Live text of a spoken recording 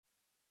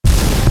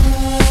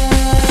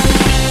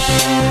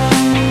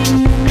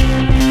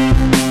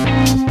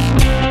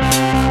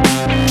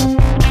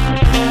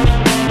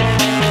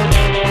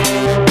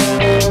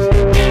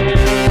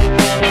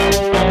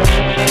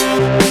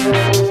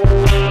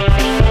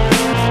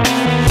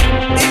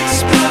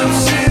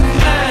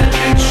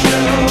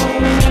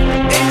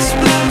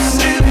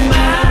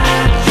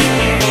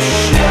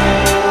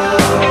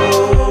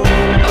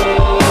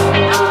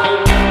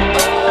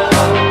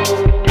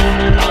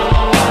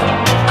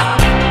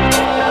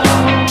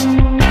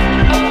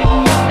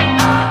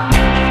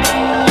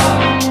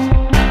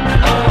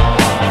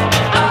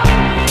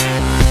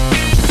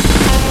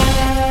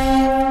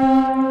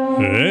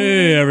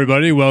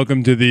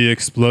welcome to the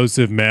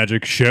Explosive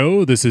Magic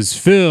Show. This is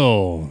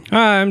Phil.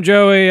 Hi, I'm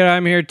Joey, and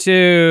I'm here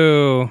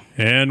too.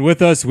 And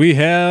with us we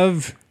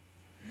have...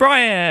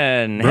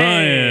 Brian.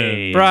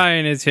 Hey.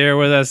 Brian is here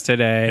with us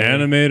today.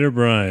 Animator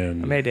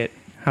Brian. I made it.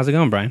 How's it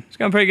going, Brian? It's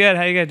going pretty good.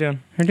 How you guys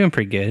doing? You're doing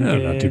pretty good. Oh,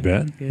 not too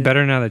bad. Good.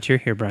 Better now that you're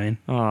here, Brian.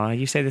 Aw,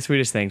 you say the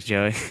sweetest things,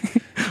 Joey.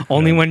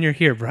 Only when you're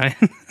here, Brian.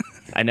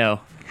 I know.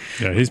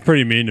 Yeah, he's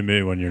pretty mean to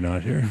me when you're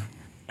not here.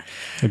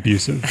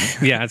 Abusive.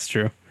 Yeah, that's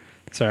true.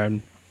 Sorry,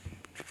 I'm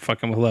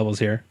fucking with levels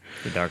here.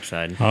 The dark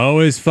side.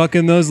 Always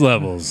fucking those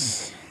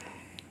levels.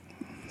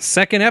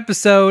 Second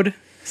episode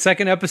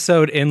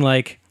in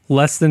like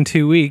less than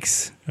 2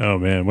 weeks. Oh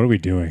man, what are we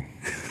doing?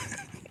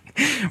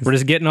 We're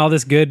just getting all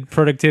this good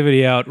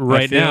productivity out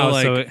right now.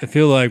 I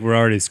feel like we're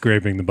already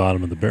scraping the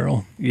bottom of the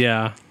barrel.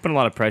 Yeah. Putting a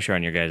lot of pressure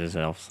on your guys'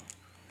 selves.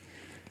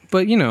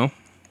 But, you know,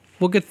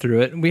 we'll get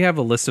through it. We have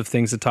a list of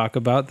things to talk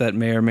about that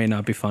may or may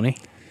not be funny.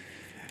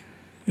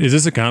 Is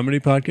this a comedy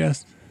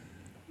podcast?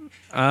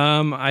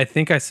 I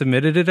think I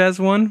submitted it as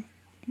one,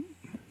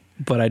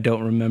 but I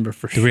don't remember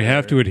for sure. Do we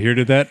have to adhere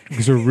to that?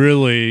 Because we're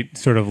really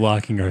sort of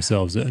locking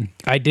ourselves in.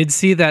 I did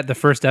see that the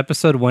first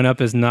episode went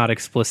up as not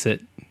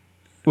explicit,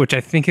 which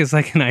I think is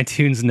like an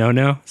iTunes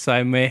no-no. So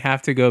I may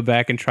have to go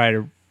back and try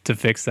to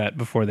fix that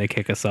before they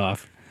kick us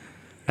off.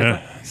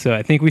 So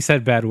I think we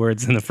said bad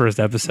words in the first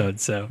episode.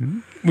 So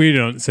We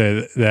don't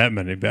say that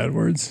many bad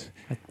words.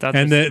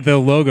 And this- the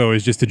logo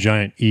is just a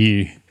giant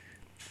E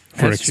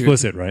for That's true.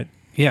 explicit, right?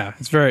 yeah,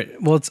 it's very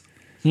well. It's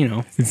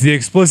It's the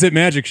Explicit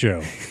Magic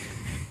Show.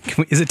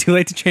 is it too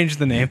late to change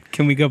the name?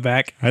 Can we go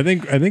back? I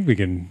think we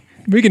can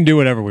do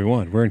whatever we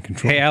want. We're in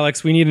control. Hey,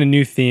 Alex, we need a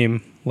new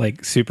theme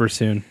like super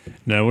soon.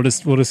 No, we'll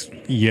just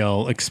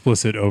yell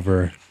explicit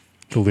over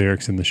the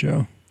lyrics in the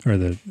show or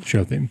the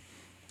show theme.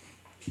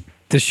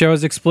 The show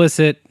is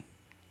explicit,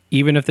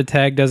 even if the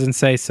tag doesn't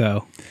say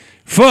so.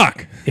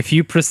 Fuck. If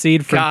you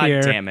proceed from God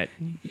here, damn it.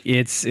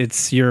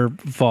 it's your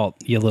fault,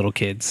 you little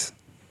kids.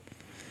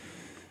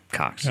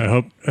 Cox. I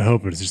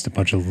hope it's just a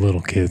bunch of little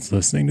kids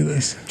listening to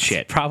this.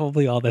 Shit.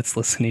 Probably all that's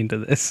listening to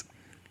this.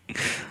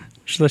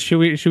 Should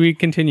we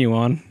continue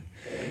on?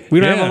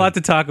 We don't have Yeah. a lot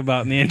to talk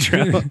about in the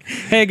intro.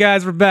 Hey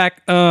guys, we're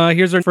back.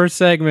 Here's our first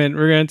segment.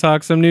 We're gonna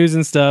talk some news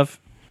and stuff.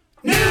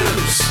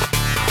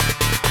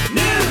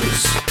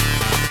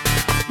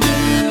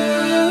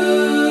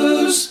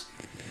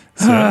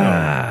 So,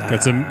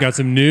 got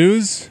some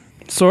news.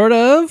 Sort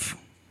of.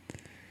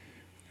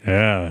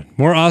 Yeah,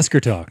 more Oscar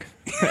talk.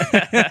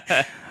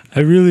 I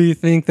really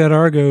think that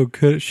Argo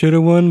should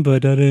have won,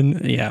 but I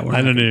didn't. Yeah,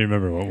 I don't even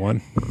remember what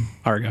one.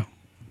 Argo.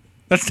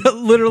 Let's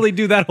literally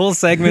do that whole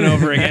segment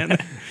over again.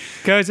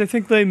 Guys, I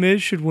think Les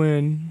Mis should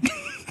win.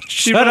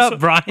 Shut up,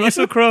 Brian.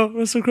 Russell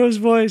Crowe's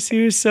voice,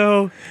 he was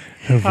so...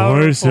 The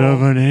voice Powerful.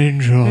 of an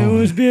angel. It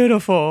was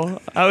beautiful.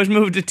 I was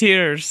moved to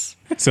tears.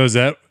 So is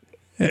that?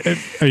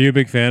 Are you a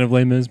big fan of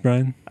Les Mis,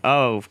 Brian?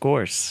 Oh, of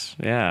course.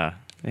 Yeah.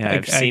 Yeah,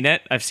 I've I- seen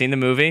it. I've seen the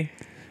movie.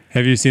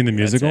 Have you seen the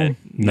musical? it.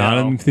 Not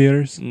No. in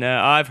theaters. No,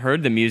 I've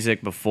heard the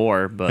music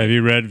before, but... Have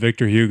you read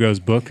Victor Hugo's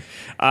book?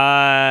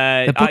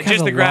 The book has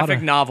just a the lot graphic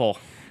of- novel.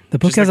 The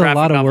book Just has the a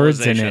lot graphic of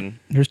words in it. novelization.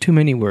 There's too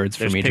many words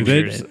for There's me to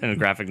pictures read it. in a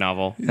graphic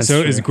novel. That's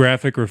so true. is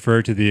graphic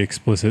refer to the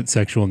explicit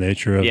sexual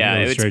nature of Yeah,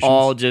 illustrations? it's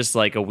all just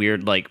like a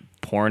weird like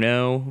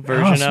porno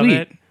version Oh, of sweet.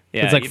 it.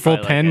 Yeah, It's like you'd full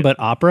probably pen, like it. but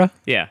opera.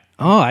 Yeah,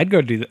 Oh, I'd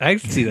go do that. I'd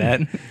see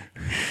that.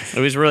 it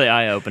was really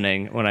eye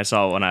opening when I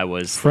saw it when I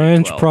was like,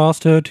 French 12.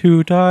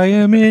 prostitute, I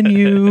am in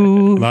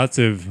you. lots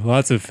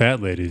of fat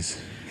ladies.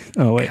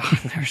 Oh wait,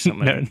 There's so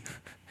many. No,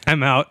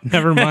 I'm out.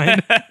 Never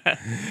mind.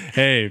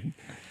 Hey,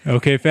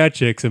 okay, fat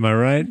chicks, am I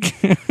right?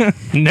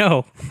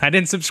 No, I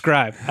didn't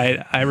subscribe.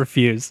 I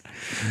refuse.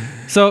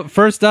 So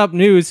first up,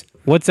 news.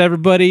 What's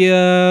everybody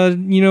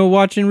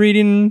watching,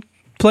 reading,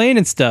 playing,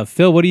 and stuff?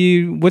 Phil,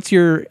 what's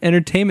your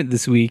entertainment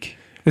this week?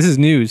 This is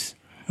news.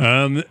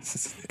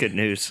 Good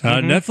news.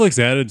 Netflix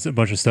added a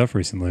bunch of stuff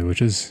recently,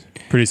 which is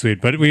pretty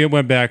sweet. But we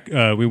went back.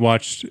 We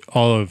watched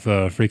all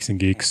of Freaks and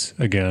Geeks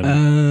again.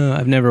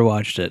 I've never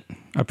watched it.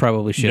 I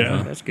probably should.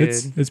 yeah, That's good.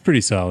 It's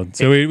pretty solid.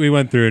 So we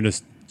went through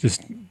and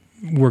just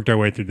worked our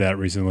way through that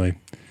recently.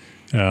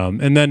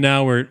 And then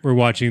now we're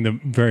watching the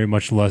very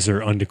much lesser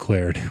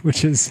Undeclared,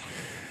 which is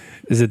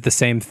Is it the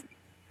same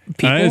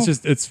people?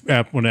 it's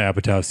one of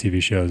Apatow's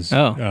TV shows.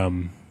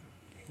 Oh.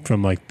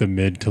 From like the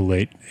mid to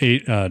late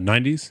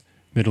 90s.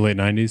 Mid to late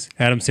 90s.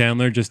 Adam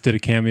Sandler just did a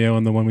cameo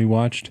on the one we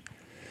watched.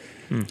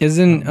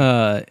 Isn't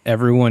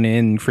everyone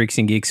in Freaks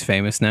and Geeks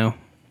famous now?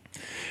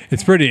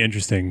 It's pretty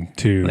interesting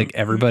to Like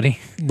everybody?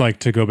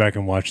 to go back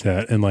and watch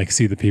that and like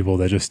see the people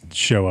that just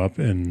show up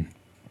and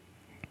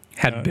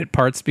Had bit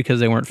parts because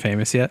they weren't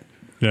famous yet?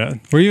 yeah,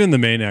 or even the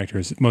main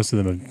actors. Most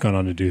of them have gone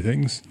on to do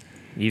things.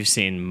 You've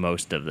seen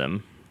most of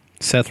them.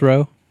 Seth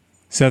Rowe?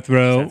 Seth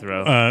Rowe. Seth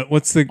Rowe.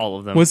 What's the All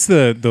of them. What's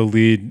the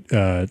lead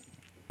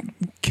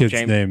kid's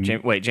name?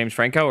 James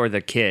Franco or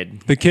the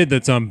kid? The kid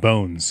that's on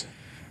Bones.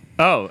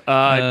 Oh,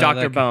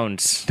 Dr. that-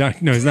 Bones.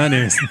 No, his not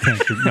name is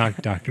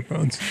Dr.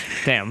 Bones.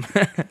 Damn.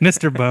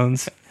 Mr.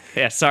 Bones.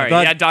 Yeah, sorry.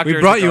 Thought Yeah, doctor. we is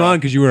a brought you girl. on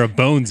because you were a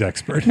bones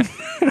expert.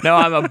 No,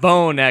 I'm a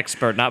bone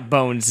expert, not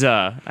bones.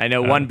 I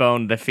know one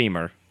bone, the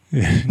femur.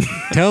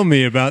 Tell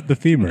me about the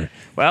femur.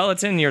 Well,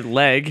 it's in your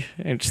leg.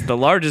 It's the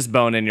largest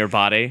bone in your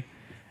body.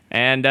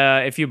 And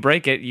if you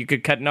break it, you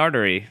could cut an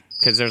artery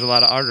because there's a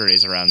lot of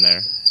arteries around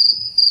there.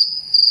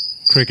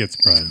 Crickets,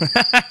 Brian.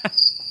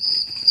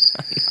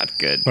 Not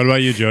good. What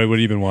about you, Joey? What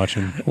have you been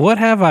watching? What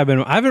have I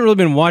been? I haven't really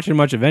been watching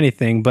much of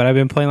anything, but I've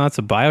been playing lots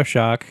of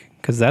BioShock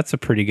because that's a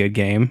pretty good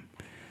game.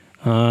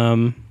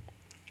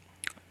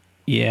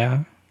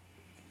 Yeah,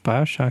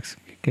 BioShock's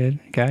good,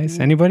 guys.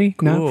 Anybody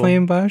not Cool.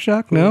 playing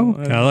BioShock? No,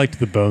 I liked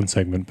the bone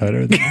segment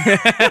better.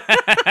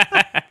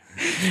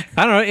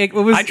 I don't know. It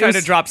was. I tried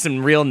to drop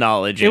some real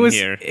knowledge in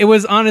here. It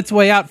was on its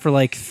way out for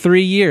like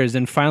 3 years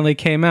and finally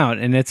came out,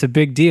 and it's a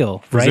big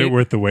deal, Was right? it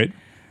worth the wait?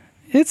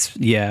 It's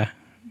yeah.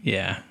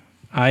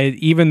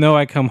 Even though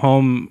I come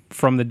home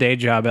from the day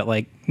job at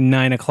like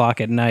 9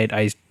 o'clock at night,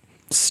 I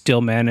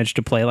still manage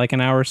to play like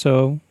an hour or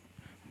so.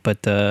 But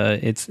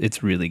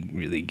it's really,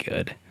 really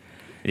good.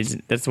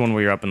 That's the one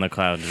where you're up in the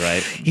clouds,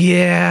 right?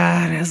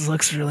 Yeah, this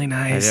looks really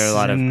nice.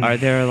 Are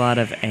there a lot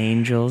of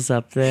angels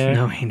up there?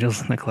 No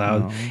angels in the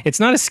cloud. It's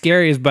not as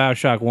scary as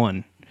BioShock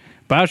 1.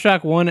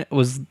 BioShock 1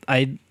 was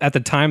at the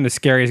time the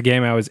scariest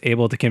game I was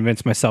able to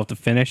convince myself to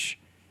finish.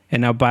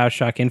 And now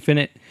BioShock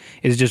Infinite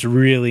is just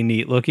really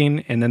neat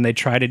looking. And then they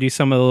try to do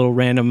some of the little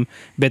random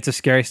bits of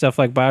scary stuff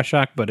like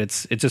BioShock, but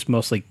it's just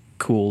mostly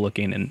cool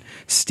looking and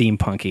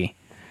steampunky.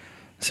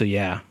 So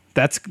yeah,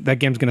 that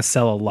game's gonna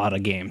sell a lot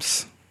of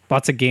games.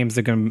 Lots of games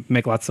that are gonna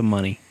make lots of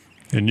money.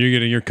 And you're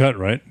getting your cut,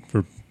 right,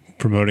 for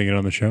promoting it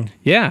on the show?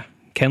 Yeah,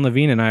 Ken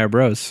Levine and I are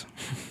bros.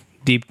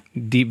 Deep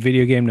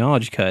video game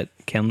knowledge cut.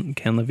 Ken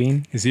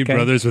Levine. Is he Okay.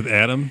 brothers with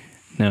Adam?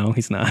 No,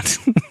 he's not.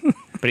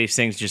 But he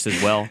sings just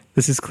as well.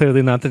 This is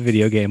clearly not the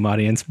video game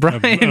audience.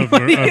 Brian, Of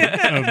Maroon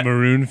 5?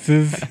 Maroon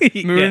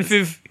Yes.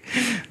 5.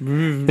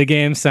 The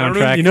game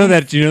soundtrack. You know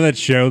that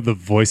show, The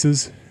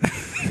Voices?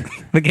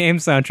 The game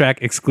soundtrack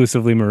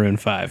exclusively Maroon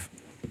 5.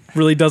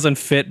 Really doesn't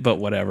fit, but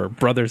whatever.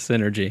 Brother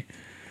synergy.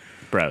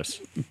 Bros.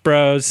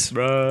 Bros.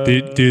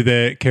 Do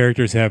the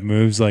characters have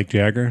moves like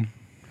Jagger?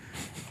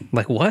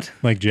 Like what?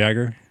 Like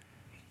Jagger?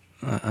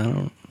 I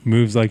don't.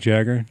 Moves like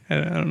Jagger? I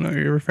don't know.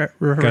 You're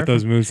Got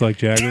those moves like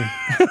Jagger?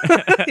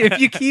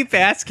 If you keep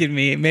asking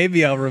me,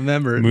 maybe I'll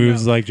remember.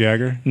 Moves like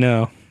Jagger?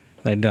 No,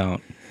 I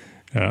don't.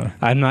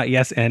 I'm not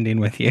yes ending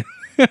with you.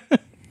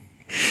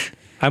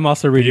 I'm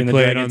also Did reading you the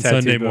play it Dragon on Tattoo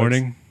Sunday books.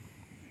 morning?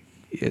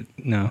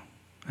 No,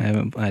 I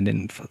haven't. I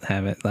didn't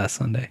have it last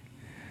Sunday.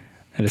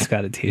 I just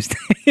got it Tuesday.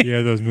 You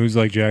have those moves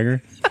like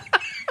Jagger?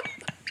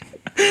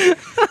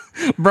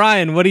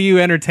 Brian, what are you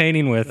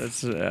entertaining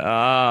with?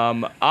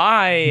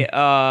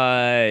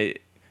 I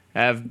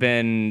have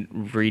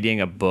been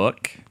reading a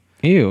book.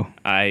 You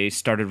I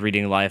started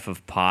reading Life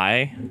of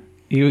Pi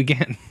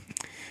again.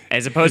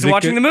 as opposed Is to it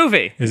watching good- the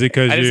movie. Is it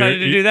because I decided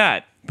to do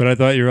that. But I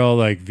thought you were all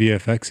like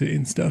VFX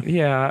and stuff.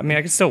 Yeah, I mean,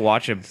 I could still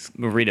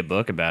read a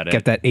book about it.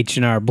 Got that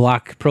H&R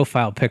Block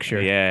profile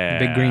picture. Yeah.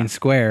 Big green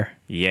square.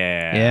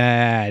 Yeah.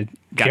 Yeah.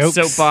 Got jokes.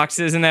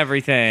 soapboxes and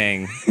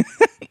everything.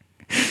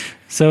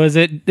 So is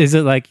it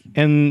like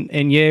and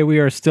yeah, we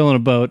are still in a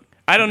boat.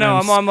 I don't know.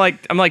 I'm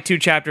like 2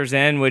 chapters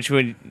in, which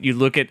when you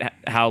look at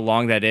how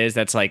long that is,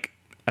 that's like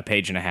a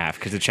page and a half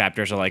because the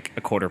chapters are like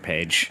a quarter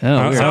page.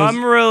 Oh, weird. So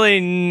I'm really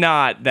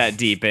not that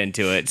deep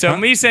into it. So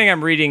me saying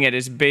I'm reading it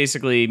is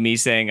basically me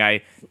saying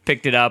I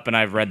picked it up and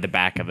I've read the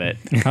back of it.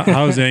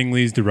 How's Ang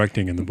Lee's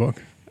directing in the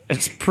book?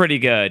 It's pretty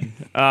good.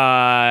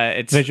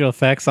 It's Visual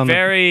effects on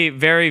very,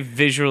 very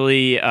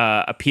visually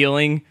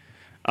appealing.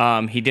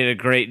 He did a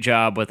great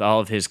job with all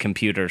of his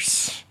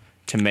computers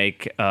to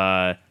make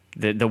the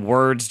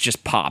words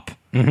just pop.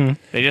 Mm-hmm.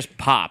 They just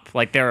pop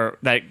like they're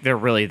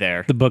really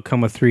there. the book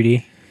come with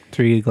 3D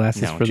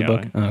glasses No, for the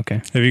book. Joey. Oh,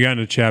 okay. Have you gotten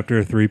to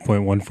chapter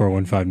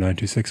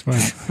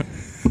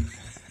 3.14159265?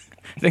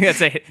 I think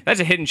that's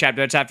a hidden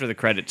chapter. That's after the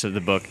credits of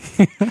the book.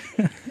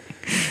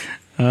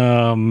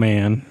 Oh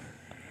man.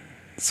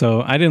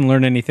 So I didn't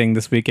learn anything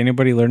this week.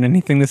 Anybody learn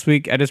anything this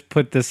week? I just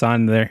put this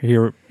on there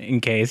here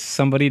in case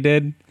somebody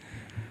did.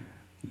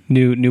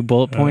 New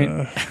bullet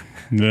point.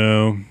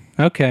 No.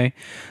 Okay.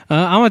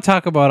 I'm going to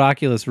talk about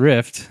Oculus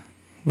Rift,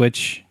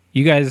 which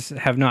you guys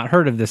have not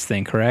heard of this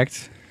thing,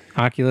 correct?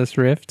 Oculus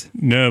Rift?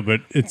 No,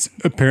 but it's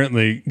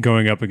apparently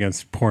going up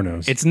against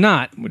pornos. It's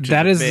not.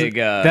 That is is a big,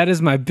 that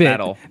is my bit.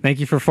 battle. Thank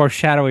you for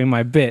foreshadowing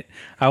my bit.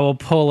 I will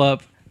pull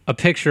up a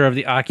picture of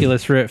the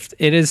Oculus Rift.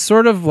 It is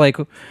sort of like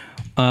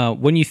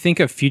when you think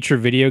of future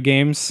video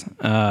games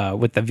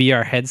with the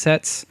VR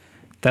headsets.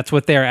 That's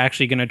what they're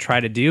actually going to try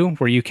to do,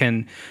 where you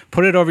can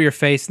put it over your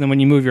face, and then when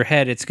you move your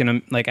head, it's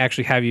going to like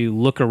actually have you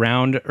look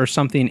around or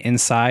something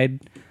inside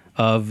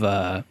of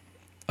a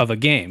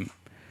game.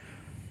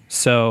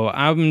 So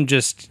I'm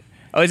just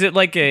Oh, is it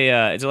like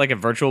a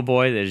virtual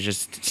boy that is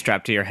just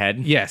strapped to your head?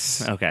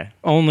 yes. Okay.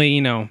 Only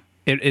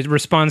it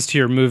responds to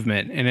your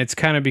movement, and it's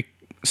kind of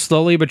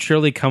slowly but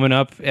surely coming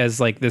up as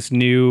like this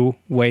new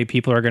way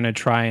people are going to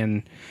try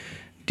and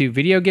do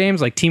video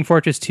games. Like Team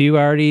Fortress 2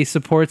 already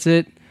supports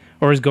it,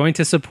 or is going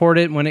to support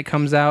it when it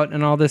comes out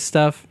and all this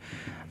stuff.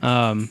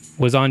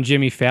 Was on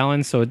Jimmy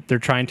Fallon, so they're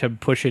trying to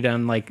push it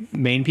on like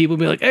main people,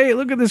 be like, hey,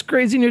 look at this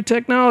crazy new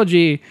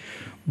technology.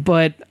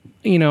 But,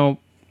 you know,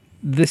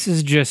 this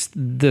is just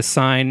the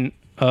sign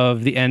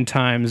of the end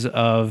times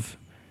of,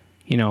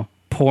 you know,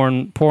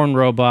 porn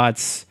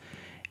robots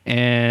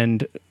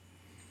and,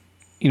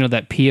 you know,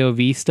 that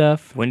POV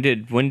stuff. When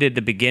did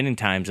the beginning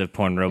times of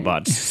porn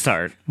robots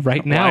start?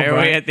 Right now, Why are we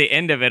Brian. at the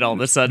end of it all of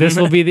a sudden? This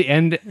will be the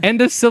end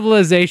of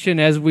civilization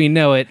as we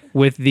know it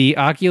with the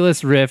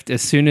Oculus Rift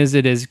as soon as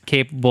it is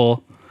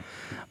capable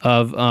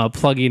of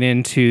plugging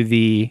into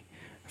the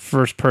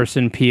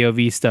first-person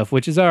POV stuff,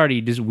 which is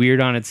already just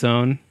weird on its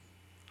own,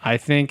 I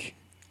think.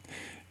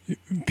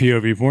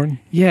 POV porn.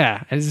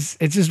 Yeah, it's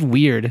just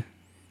weird.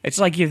 It's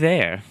like you're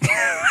there.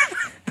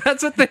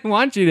 That's what they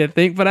want you to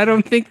think, but I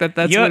don't think that's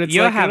what it's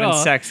you're like having at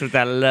all. sex with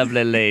that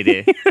lovely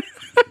lady.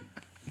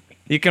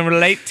 You can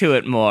relate to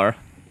it more.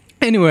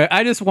 Anyway,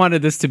 I just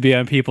wanted this to be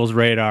on people's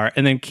radar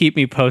and then keep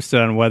me posted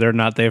on whether or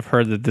not they've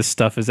heard that this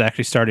stuff is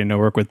actually starting to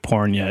work with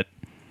porn yet.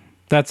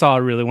 That's all I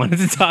really wanted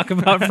to talk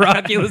about for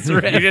Oculus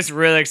Rift. You're just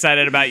really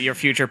excited about your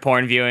future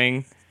porn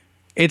viewing.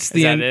 It's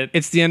the end. it?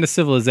 It's the end of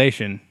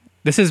civilization.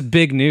 This is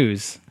big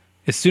news.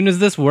 As soon as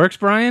this works,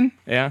 Brian,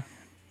 Yeah.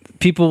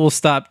 people will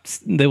stop.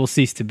 They will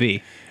cease to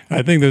be.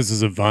 I think this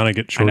is a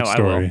Vonnegut short know I will.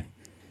 story.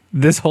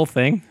 This whole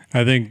thing.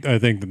 I think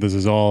that this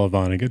is all a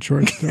Vonnegut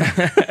short story.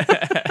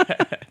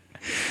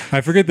 I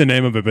forget the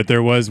name of it, but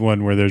there was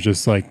one where there's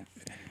just like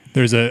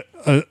there's a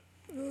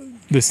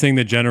this thing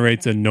that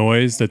generates a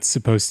noise that's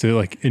supposed to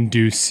like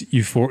induce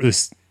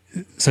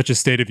such a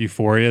state of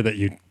euphoria that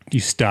you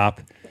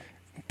stop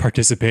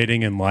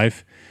participating in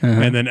life.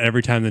 And then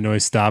every time the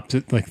noise stops,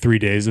 like 3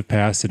 days have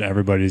passed and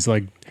everybody's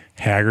like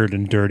haggard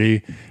and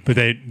dirty, but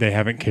they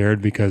haven't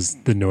cared because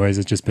the noise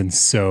has just been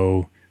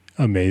so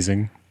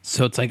amazing.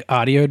 So it's like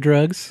audio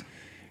drugs.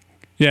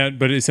 Yeah,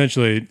 but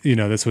essentially, you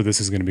know, that's what this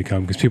is going to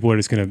become because people are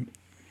just going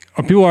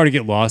to people already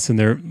get lost in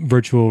their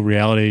virtual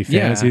reality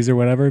fantasies or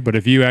whatever. But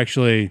if you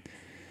actually,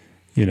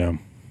 you know,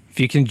 If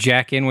you can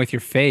jack in with your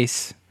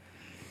face.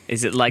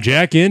 Is it like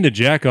jack in to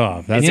jack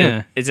off, that's Yeah.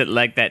 it. Is it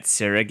like that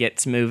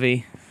Surrogates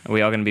movie? Are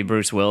we all going to be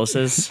Bruce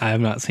Willis's? I have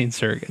not seen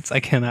Surrogates. I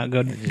cannot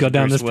go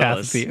down Bruce this path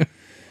Willis. with you.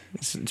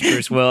 It's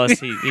Bruce Willis.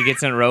 He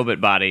gets in a robot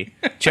body.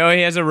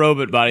 Joey has a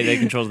robot body that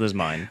controls his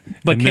mind.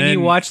 But And can you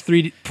then- watch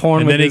 3D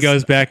porn And with then he this-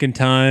 goes back in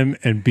time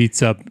and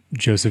beats up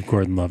Joseph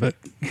Gordon-Levitt.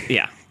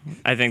 Yeah.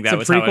 I think that It's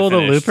was a how it prequel to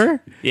finished.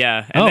 Looper?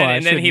 Yeah. Oh, I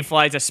And then he shouldn't-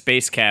 flies a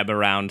space cab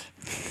around.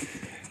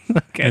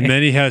 Okay. And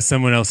then he has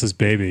someone else's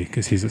baby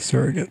because he's a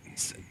surrogate.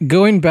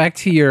 Going back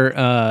to your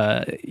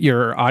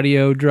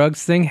audio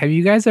drugs thing, have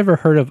you guys ever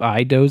heard of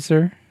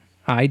iDoser?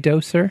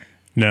 iDoser?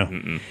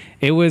 No.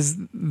 It was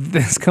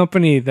this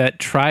company that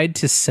tried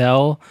to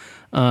sell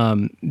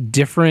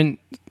different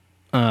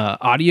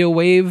audio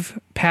wave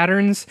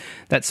patterns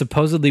that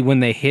supposedly when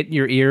they hit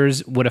your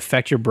ears would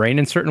affect your brain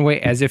in a certain way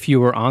as if you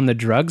were on the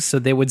drugs. So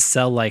they would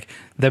sell like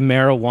the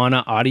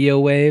marijuana audio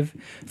wave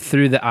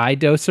through the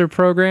iDoser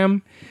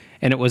program,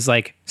 and it was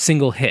like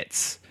single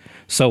hits.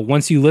 So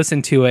once you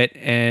listen to it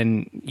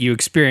and you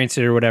experience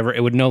it or whatever,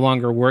 it would no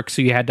longer work.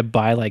 So you had to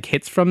buy like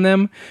hits from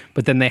them,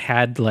 but then they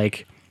had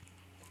like,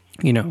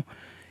 you know,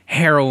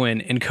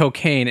 heroin and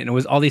cocaine, and it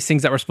was all these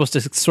things that were supposed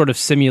to sort of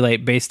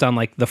simulate based on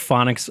like the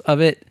phonics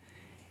of it,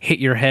 hit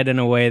your head in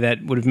a way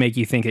that would make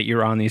you think that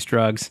you're on these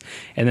drugs.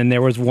 And then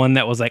there was one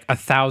that was like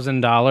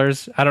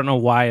 $1,000. I don't know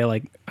why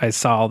like I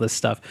saw all this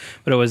stuff,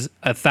 but it was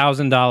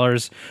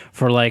 $1,000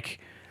 for like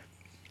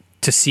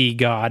to see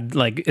God,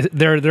 like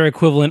their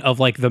equivalent of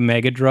like the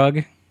mega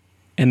drug.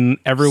 And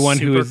everyone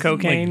who Super is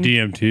cocaine? Like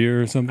DMT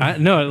or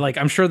something. no, like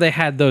I'm sure they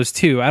had those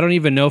too. I don't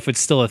even know if it's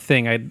still a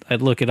thing.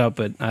 I'd look it up,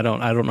 but I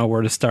don't know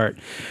where to start.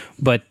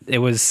 But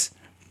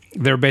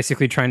they're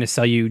basically trying to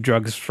sell you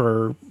drugs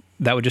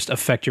that would just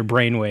affect your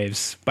brain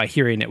waves by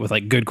hearing it with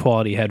like good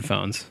quality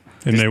headphones.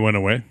 And they went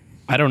away.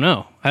 I don't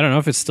know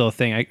if it's still a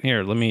thing.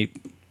 Let me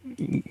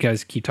you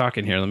guys keep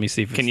talking here. Let me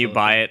see if it's Can you still-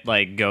 buy it,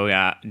 like, go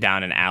out,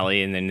 down an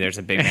alley, and then there's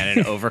a big man in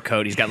an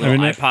overcoat. He's got little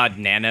iPod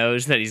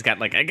Nanos that he's got,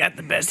 like, I got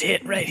the best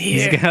hit right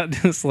here. He's got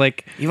this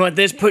like You want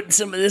this? Put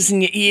some of this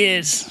in your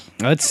ears.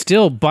 it's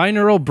still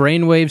binaural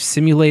brainwave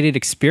simulated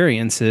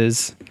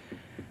experiences.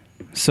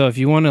 So if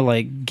you want to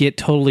like get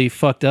totally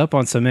fucked up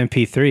on some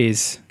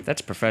MP3s,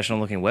 That's a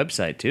professional-looking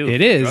website, too. It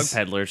for is.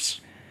 Drug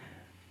peddlers.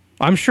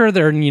 I'm sure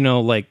they're,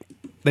 like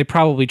they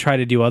probably try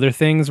to do other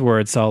things where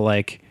it's all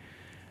like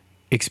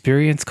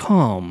experience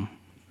calm.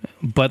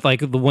 But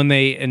like when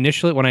I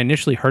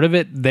initially heard of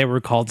it, they were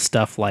called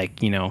stuff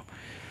like,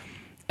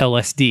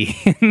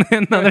 LSD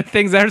and other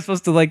things that are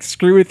supposed to like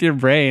screw with your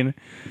brain.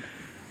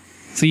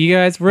 So you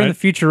guys, we're in the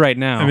future right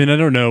now. I mean, I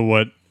don't know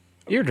what,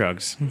 Ear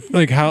drugs.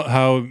 like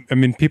how, I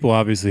mean, people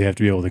obviously have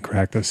to be able to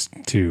crack this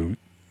to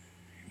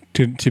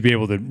be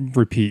able to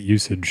repeat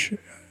usage.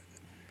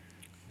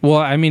 well,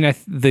 I mean,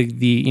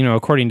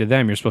 according to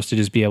them, you're supposed to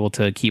just be able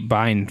to keep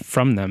buying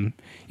from them.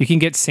 You can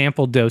get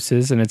sample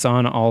doses and it's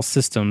on all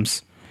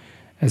systems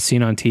as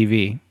seen on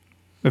TV.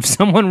 If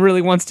someone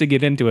really wants to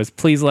get into us,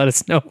 please let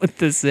us know what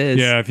this is.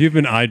 Yeah, if you've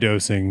been eye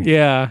dosing,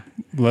 Yeah.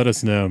 let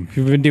us know. If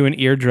you've been doing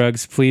ear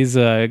drugs, please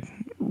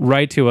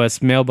write to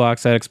us,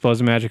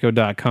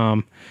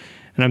 mailbox@explosivemagico.com.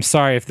 And I'm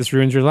sorry if this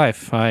ruins your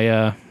life.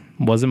 I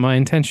wasn't my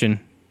intention.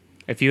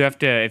 If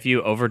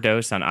you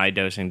overdose on eye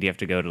dosing, do you have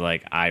to go to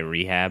like eye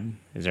rehab?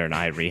 Is there an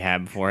eye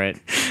rehab for it?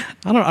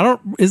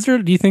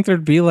 Do you think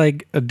there'd be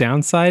like a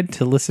downside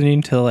to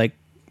listening to like,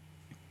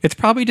 it's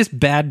probably just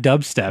bad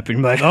dubstep. And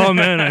you're like, oh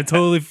man, I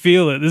totally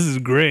feel it. This is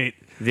great.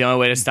 The only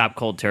way to stop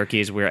cold turkey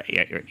is wear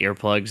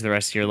earplugs the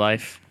rest of your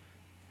life.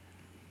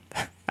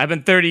 I've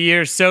been 30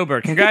 years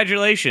sober.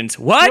 Congratulations.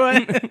 What?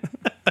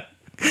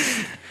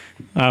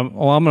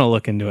 Well, I'm going to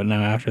look into it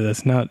now after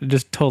this. Now,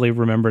 just totally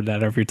remembered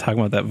that after you're talking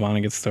about that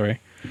Vonnegut story.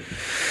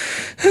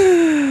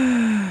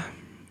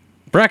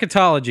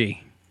 Bracketology.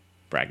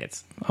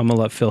 Brackets. I'm going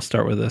to let Phil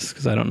start with this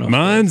because I don't know.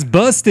 Mine's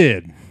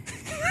busted.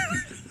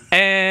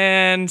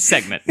 And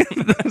segment.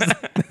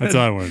 That's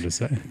all I wanted to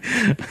say.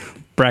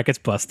 Brackets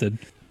busted.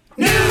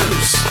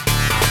 News.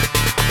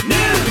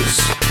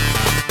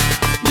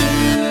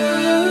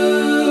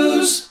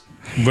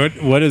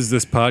 What is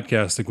this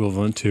podcast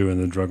equivalent to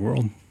in the drug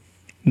world?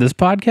 This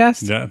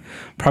podcast? Yeah.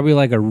 Probably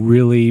like a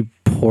really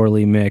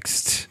poorly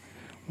mixed,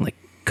 like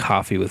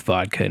coffee with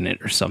vodka in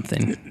it or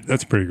something.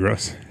 That's pretty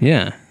gross.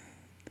 Yeah.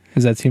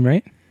 Does that seem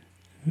right?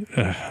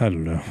 I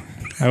don't know.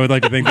 I would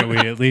like to think that we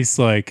at least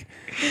like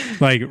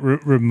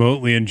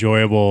remotely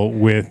enjoyable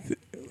with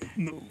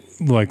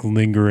like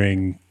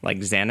lingering Like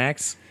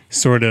Xanax?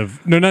 sort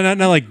of not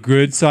like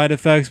good side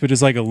effects, but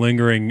just like a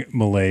lingering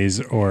malaise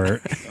or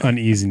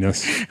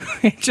uneasiness.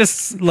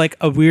 Just like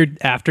a weird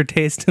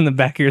aftertaste in the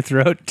back of your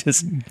throat.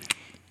 Just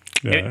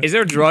Yeah. Is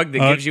there a drug that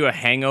gives you a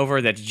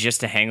hangover that's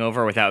just a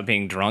hangover without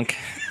being drunk?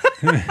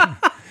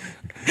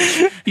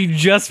 you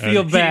just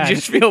feel bad. You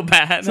just feel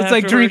bad. So it's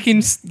like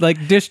drinking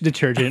like dish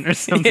detergent or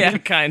something. Yeah,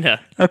 kind of.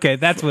 Okay,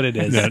 that's what it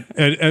is. Yeah.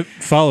 And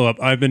follow up.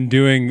 I've been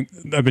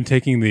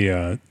taking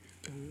the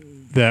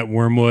that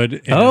wormwood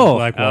and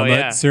black walnut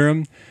yeah.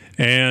 serum,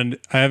 and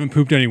I haven't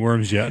pooped any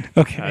worms yet.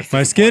 Okay.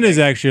 My skin is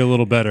actually a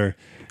little better.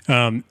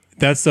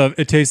 That stuff,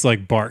 it tastes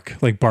like bark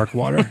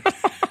water.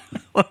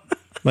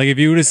 Like if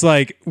you just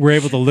like were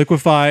able to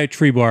liquefy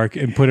tree bark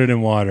and put it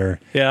in water,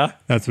 Yeah.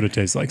 that's what it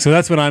tastes like. So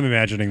that's what I'm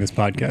imagining this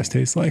podcast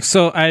tastes like.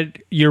 So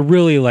you're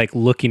really like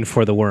looking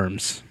for the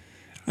worms.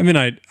 I mean,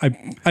 I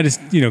just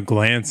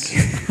glance.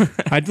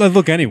 I'd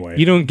look anyway.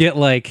 You don't get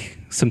like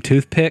some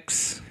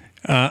toothpicks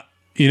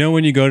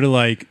When you go to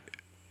like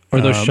or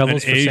those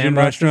shovels an for Asian sandboxes?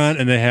 restaurant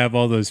and they have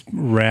all those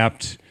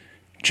wrapped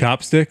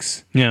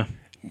chopsticks, Yeah.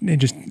 I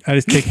just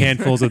take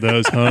handfuls of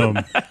those home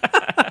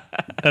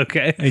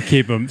Okay. and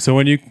keep them. So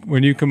when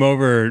you come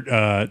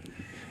over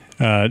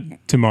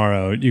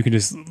tomorrow, you can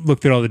just look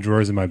through all the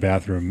drawers in my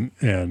bathroom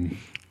and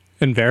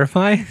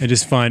verify?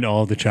 just find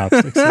all the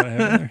chopsticks that I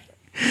have in there.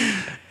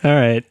 All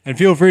right. And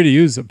feel free to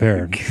use a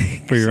pair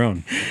for your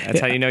own. That's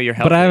how you know you're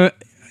healthy. But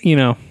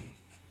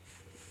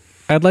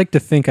I'd like to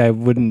think I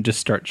wouldn't just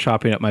start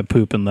chopping up my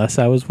poop unless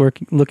I was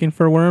looking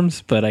for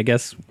worms, but I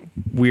guess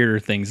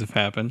weirder things have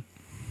happened.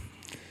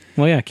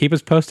 Well, yeah, keep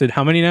us posted.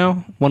 How many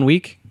now? 1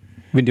 week?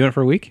 Been doing it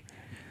for a week?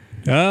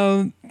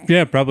 Yeah,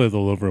 probably a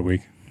little over a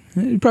week.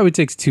 It probably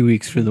takes 2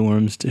 weeks for the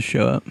worms to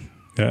show up.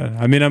 Yeah,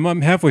 I mean,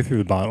 I'm halfway through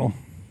the bottle,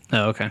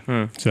 Oh, okay.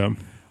 so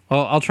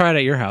Well, I'll try it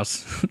at your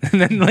house. And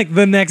then, like,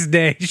 the next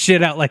day,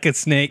 shit out like a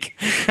snake.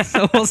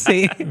 So we'll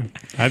see.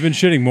 I've been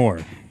shitting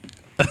more,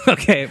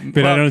 Okay.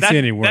 but I don't see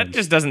any worms. That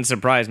just doesn't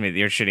surprise me that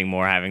you're shitting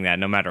more having that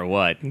no matter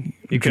what. You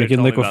could have Drinking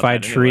told me about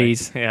liquefied that anyway.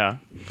 trees. Yeah.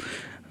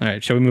 All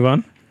right, shall we move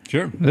on?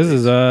 Sure. This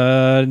is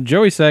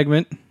Joey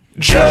segment.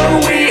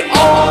 Joey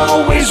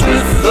always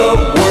with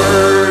the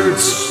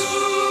words.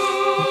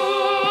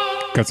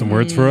 Got some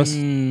words for us?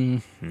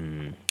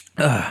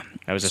 That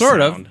was a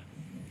Sort of. sound.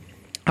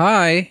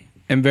 I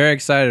am very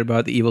excited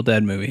about the Evil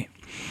Dead movie,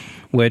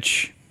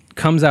 which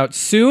comes out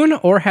soon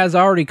or has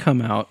already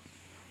come out,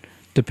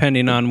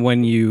 depending on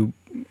when you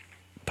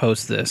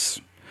post this.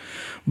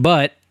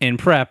 But in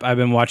prep, I've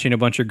been watching a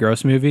bunch of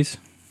gross movies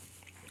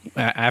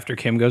after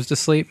Kim goes to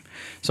sleep.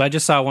 So I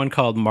just saw one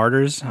called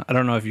Martyrs. I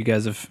don't know if you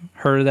guys have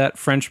heard of that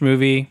French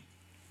movie.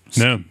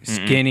 No.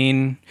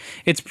 Skinning.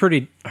 It's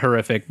pretty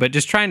horrific, but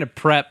just trying to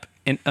prep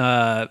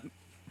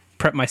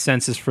my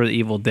senses for the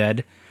Evil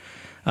Dead.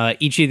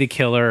 Ichi the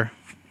Killer,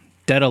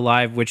 Dead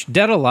Alive, which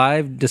Dead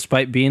Alive,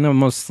 despite being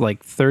almost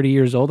like 30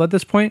 years old at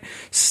this point,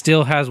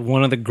 still has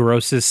one of the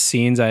grossest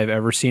scenes I've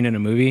ever seen in a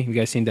movie. You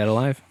guys seen Dead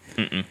Alive?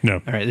 No.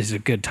 All right, this is a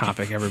good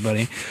topic,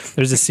 everybody.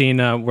 There's a scene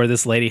where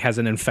this lady has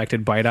an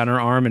infected bite on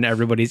her arm and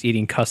everybody's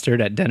eating custard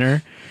at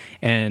dinner.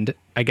 And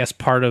I guess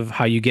part of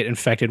how you get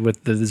infected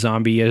with the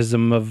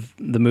zombieism of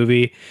the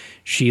movie,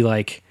 she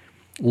like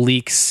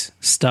leaks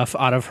stuff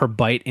out of her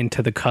bite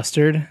into the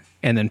custard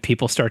and then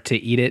people start to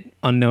eat it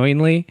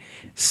unknowingly.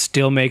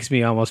 Still makes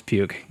me almost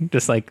puke,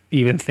 just like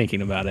even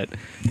thinking about it.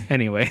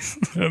 Anyways.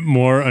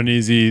 More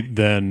uneasy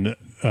than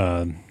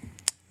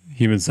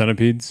Human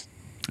Centipedes.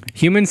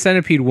 Human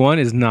Centipede 1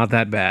 is not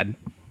that bad.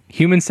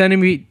 Human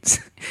Centipede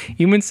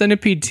Human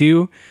Centipede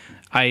 2,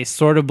 I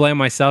sort of blame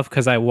myself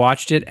because I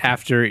watched it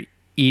after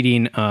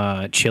eating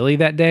chili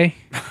that day.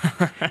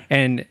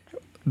 And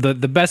the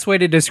best way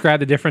to describe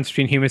the difference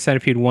between Human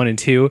Centipede 1 and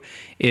 2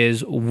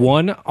 is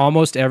 1,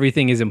 almost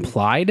everything is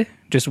implied,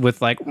 just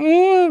with like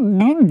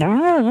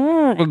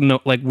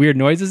like weird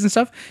noises and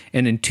stuff.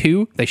 And in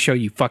 2, they show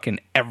you fucking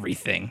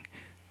everything.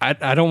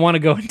 I don't want to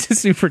go into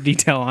super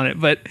detail on it,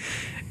 but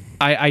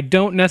I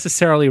don't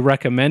necessarily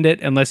recommend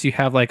it unless you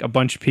have like a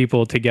bunch of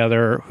people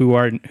together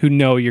who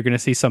know you're going to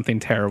see something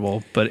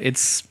terrible. But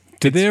it's...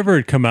 Did they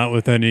ever come out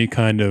with any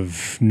kind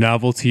of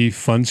novelty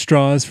fun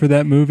straws for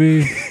that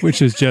movie,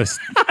 which is just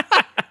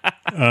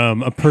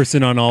a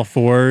person on all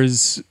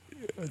fours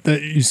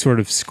that you sort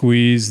of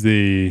squeeze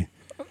the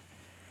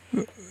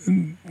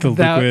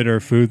liquid or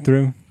food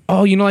through?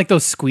 Oh, you know, like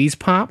those squeeze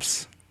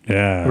pops?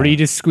 Yeah. Where you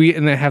just squeeze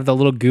and they have the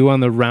little goo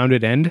on the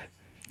rounded end?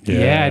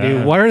 Yeah,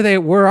 dude. What are they?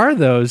 Where are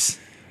those?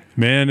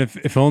 Man,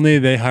 if only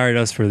they hired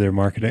us for their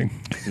marketing.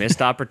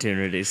 Missed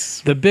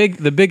opportunities. The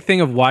big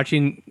thing of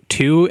watching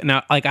 2,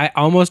 now, like I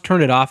almost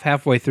turned it off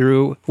halfway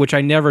through, which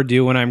I never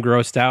do when I'm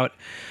grossed out.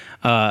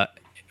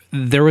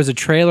 There was a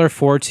trailer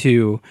for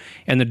 2,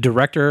 and the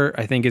director,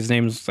 I think his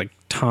name's like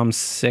Tom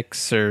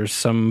Six or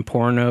some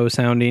porno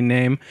sounding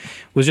name,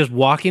 was just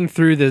walking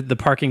through the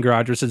parking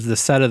garage, which is the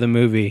set of the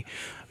movie.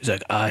 He's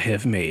like, I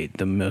have made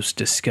the most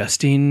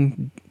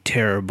disgusting,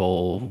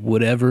 terrible,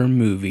 whatever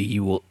movie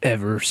you will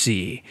ever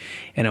see.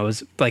 And I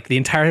was like, the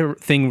entire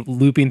thing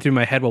looping through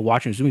my head while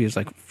watching this movie. I was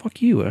like,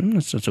 fuck you. I'm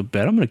not so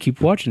bad. I'm going to keep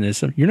watching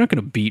this. You're not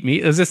going to beat me.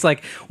 It was just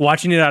like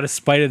watching it out of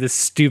spite of this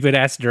stupid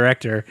ass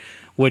director,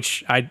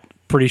 which I'm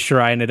pretty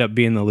sure I ended up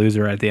being the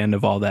loser at the end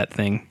of all that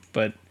thing.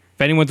 But if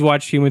anyone's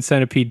watched Human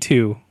Centipede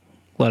 2,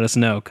 let us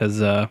know,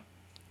 because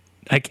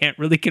I can't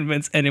really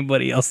convince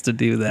anybody else to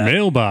do that.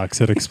 Mailbox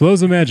at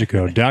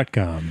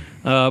explosimagico.com.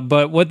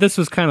 But what this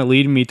was kind of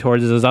leading me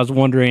towards is I was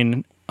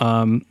wondering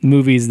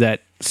movies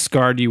that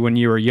scarred you when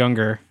you were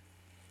younger.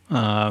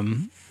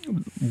 One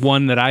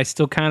that I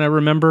still kind of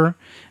remember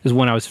is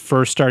when I was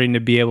first starting to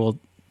be able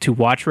to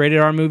watch rated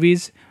R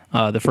movies,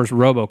 the first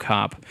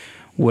RoboCop,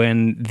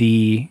 when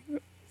the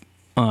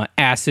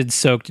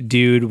acid-soaked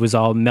dude was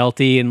all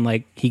melty and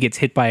like he gets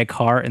hit by a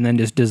car and then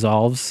just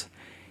dissolves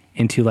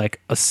into like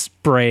a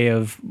spray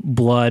of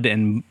blood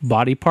and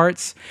body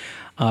parts.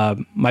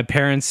 My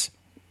parents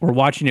were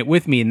watching it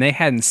with me and they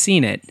hadn't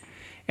seen it.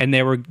 And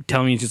they were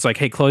telling me just like,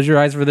 hey, close your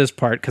eyes for this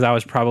part. Cause I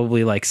was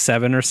probably like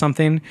 7 or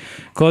something.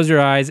 Close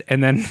your eyes.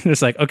 And then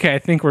it's like, okay, I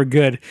think we're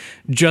good.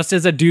 Just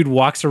as a dude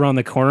walks around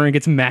the corner and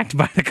gets macked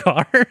by the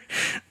car.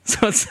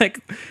 So it's like,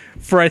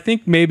 for I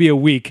think maybe a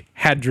week,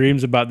 had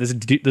dreams about this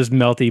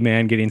melty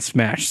man getting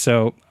smashed.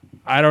 So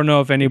I don't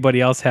know if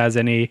anybody else has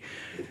any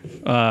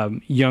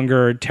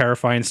younger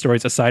terrifying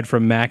stories aside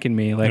from Mac and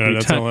me. Like, No,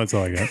 that's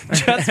all I got.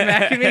 just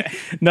Mac and me.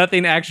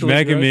 Nothing actually.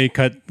 Mac and gross. me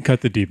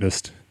cut the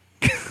deepest.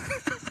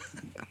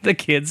 The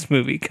kids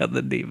movie cut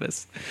the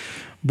deepest.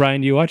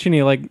 Brian, do you watch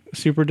any like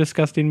super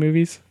disgusting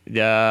movies?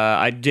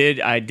 I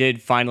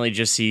did finally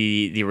just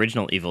see the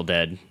original Evil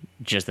Dead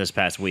just this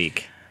past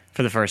week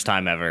for the first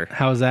time ever.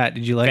 How's that?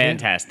 Did you like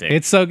Fantastic. it?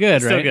 It's so good,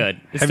 It's right? still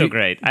good. It's Have still you-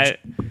 great.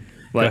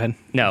 Go ahead.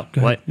 No.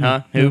 Go What? ahead.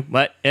 Huh? Who?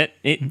 What?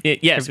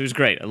 Yes, it was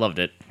great. I loved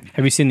it.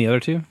 Have you seen the other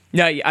two?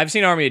 Yeah, I've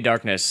seen Army of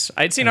Darkness.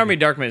 I'd seen Army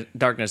of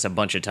Darkness a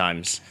bunch of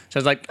times. So I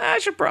was like, I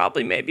should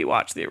probably maybe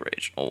watch the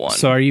original one.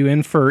 So are you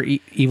in for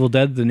Evil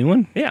Dead, the new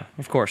one? Yeah,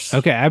 of course.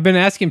 Okay, I've been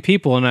asking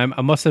people, and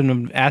I mustn't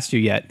have asked you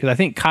yet, because I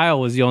think Kyle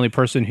was the only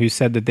person who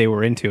said that they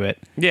were into it.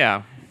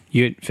 Yeah.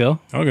 You,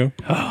 Phil? I'll go.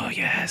 Oh,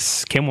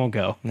 yes. Kim won't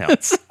go. No.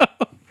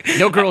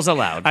 No girls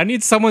allowed. I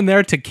need someone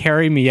there to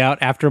carry me out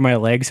after my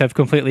legs have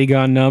completely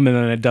gone numb and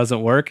then it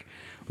doesn't work.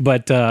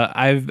 But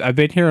I've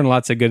been hearing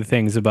lots of good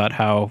things about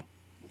how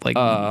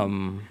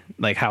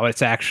like how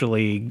it's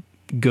actually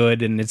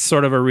good, and it's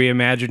sort of a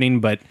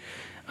reimagining, but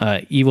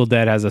Evil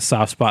Dead has a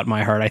soft spot in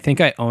my heart. I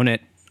think I own it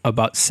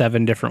about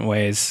 7 different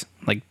ways,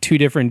 like 2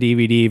 different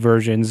DVD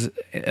versions,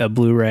 a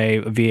Blu-ray,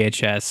 a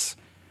VHS.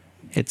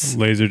 It's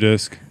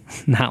Laserdisc,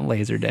 not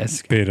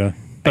Laserdisc. beta.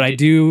 But I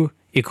do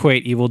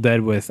equate Evil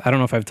Dead with, I don't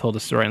know if I've told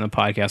a story on the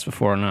podcast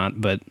before or not,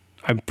 but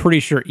I'm pretty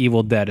sure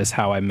Evil Dead is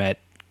how I met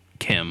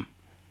Kim,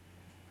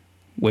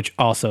 which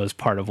also is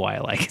part of why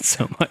I like it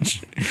so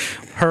much.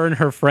 Her and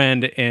her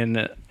friend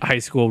in high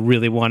school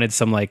really wanted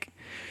some like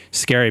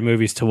scary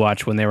movies to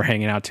watch when they were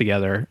hanging out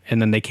together, and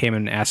then they came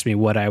and asked me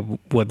what I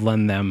would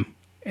lend them,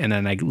 and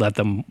then I let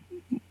them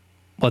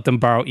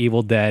borrow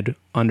Evil Dead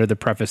under the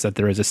preface that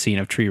there is a scene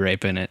of tree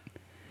rape in it.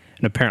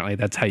 And apparently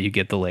that's how you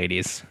get the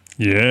ladies.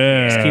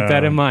 Yeah. Just keep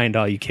that in mind,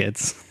 all you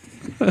kids.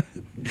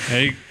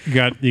 Hey, you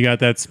got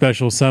that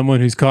special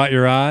someone who's caught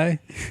your eye?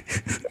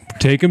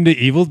 Take him to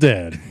Evil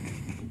Dead.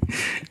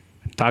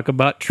 Talk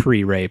about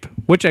tree rape,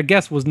 which I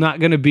guess was not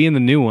going to be in the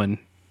new one,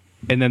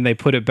 and then they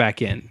put it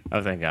back in.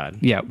 Oh, thank God.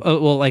 Yeah,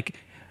 well, like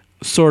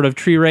sort of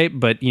tree rape,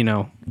 but you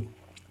know,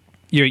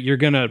 you're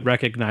going to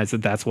recognize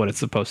that that's what it's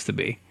supposed to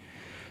be.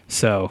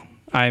 So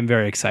I am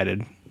very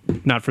excited,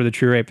 not for the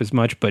tree rape as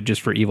much, but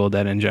just for Evil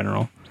Dead in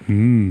general.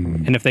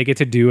 And if they get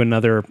to do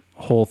another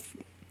whole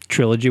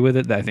trilogy with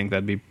it, I think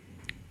that'd be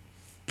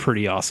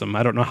pretty awesome.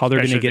 I don't know how they're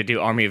going Especially to if they get.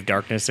 do Army of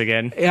Darkness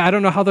again. Yeah, I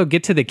don't know how they'll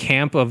get to the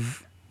camp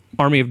of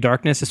Army of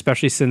Darkness,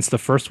 especially since the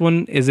first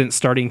one isn't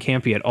starting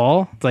campy at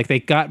all. Like they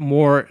got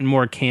more and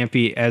more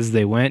campy as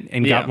they went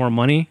and got Yeah. more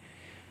money.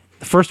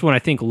 The first one, I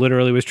think,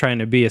 literally was trying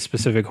to be a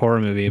specific horror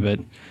movie, but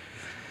I'm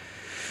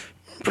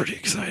pretty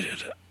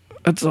excited.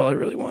 That's all I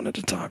really wanted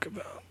to talk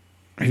about.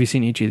 Have you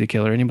seen Ichi the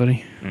Killer?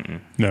 Anybody?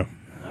 No.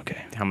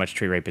 Okay. How much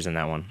tree rape is in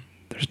that one?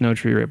 There's no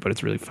tree rape, but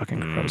it's really fucking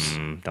gross.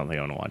 Don't think I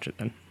want to watch it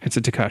then. It's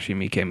a Takashi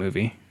Miike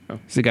movie.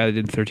 He's the guy that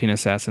did 13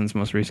 Assassins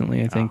most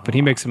recently, I think. But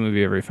he makes a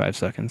movie every 5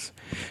 seconds.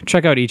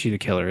 Check out Ichi the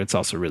Killer. It's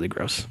also really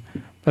gross.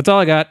 That's all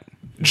I got.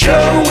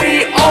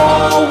 Joey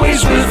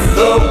always with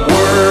the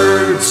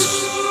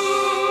words.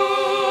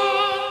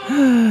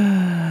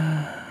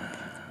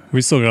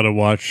 We still got to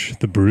watch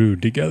The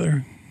Brood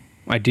together.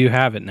 I do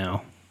have it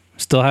now.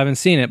 Still haven't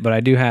seen it, but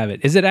I do have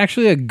it. Is it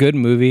actually a good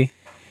movie?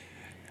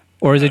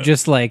 Or is it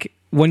just like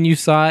when you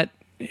saw it,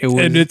 it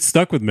was. And it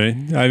stuck with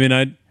me. I mean,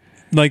 I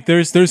like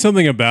there's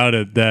something about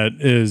it that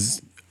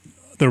is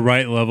the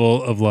right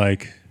level of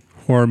like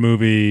horror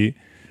movie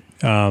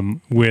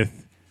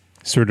with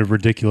sort of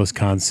ridiculous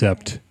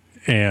concept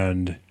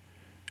and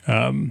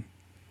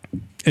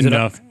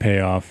enough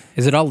payoff.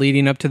 Is it all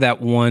leading up to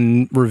that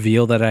one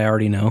reveal that I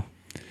already know?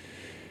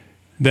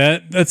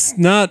 That's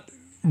not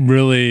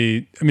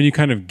really. I mean, you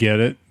kind of get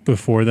it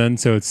before then,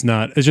 so it's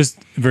not. It's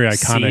just very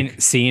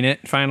iconic. Seeing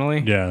it finally?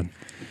 Yeah.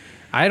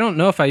 I don't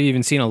know if I've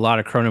even seen a lot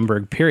of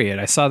Cronenberg, period.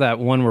 I saw that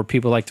one where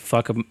people like to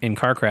fuck in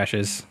car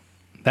crashes.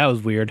 That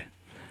was weird.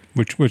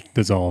 Which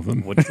does all of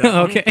them. What's that?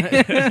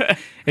 Okay.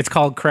 It's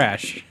called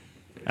Crash.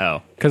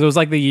 Oh. Because it was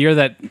like the year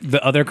that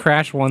the other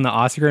Crash won the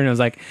Oscar, and it was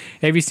like,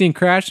 have you seen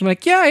Crash? I'm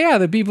like, yeah,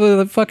 the people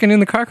that fucking in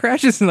the car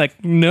crashes. And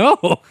like, no,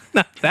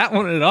 not that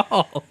one at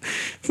all.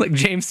 It's like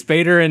James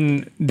Spader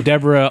and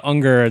Deborah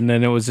Unger, and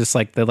then it was just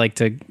like they like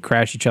to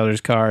crash each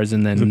other's cars,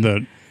 and then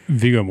The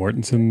Viggo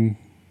Mortensen,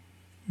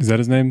 is that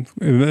his name?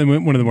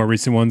 One of the more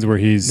recent ones where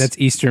he's that's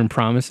Eastern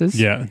Promises.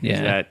 Yeah. yeah. Is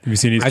that- Have you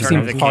seen? I've Return seen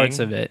of the parts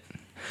King? of it.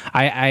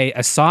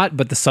 I saw it,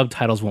 but the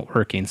subtitles weren't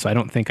working, so I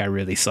don't think I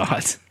really saw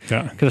it.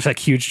 Yeah. Because there's like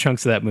huge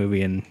chunks of that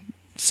movie in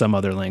some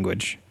other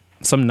language,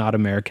 some not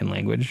American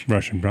language.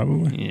 Russian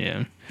probably.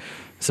 Yeah.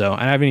 So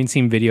I haven't even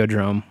seen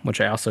Videodrome,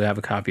 which I also have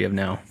a copy of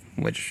now.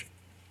 Which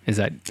is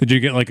that? Did you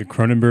get like a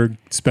Cronenberg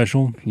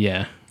special?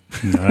 Yeah.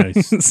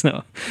 Nice.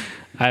 So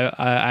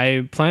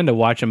I plan to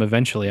watch them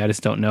eventually. I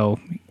just don't know.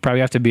 Probably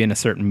have to be in a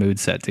certain mood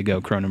set to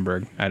go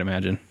Cronenberg, I'd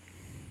imagine.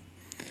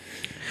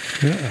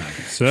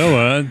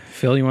 So,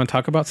 Phil, you want to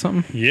talk about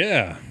something?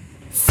 yeah.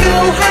 Phil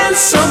has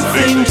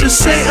something to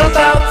say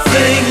about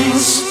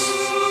things.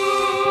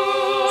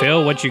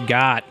 Phil, what you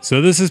got?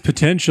 So this is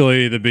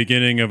potentially the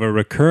beginning of a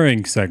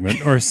recurring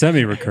segment or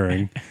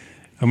semi-recurring.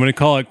 I'm going to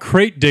call it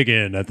Crate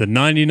Diggin' at the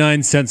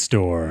 99-cent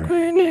store.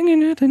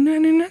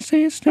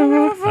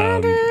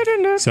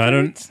 So I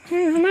don't.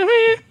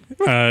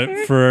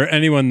 For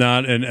anyone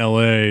not in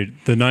LA,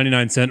 the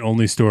 99-cent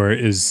only store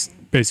is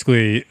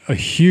basically a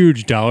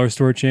huge dollar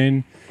store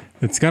chain.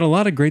 It's got a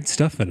lot of great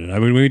stuff in it. I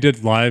mean, when we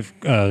did live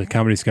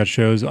comedy sketch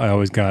shows, I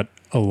always got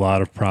a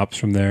lot of props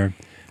from there,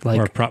 Like-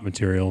 or prop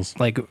materials.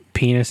 Like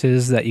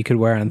penises that you could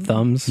wear on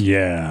thumbs.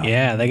 Yeah.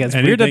 Yeah, it's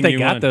weird that Anything they you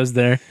got want. those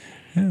there.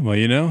 Yeah,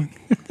 well,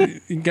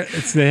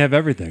 they have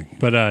everything.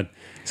 But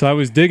so I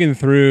was digging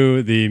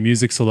through the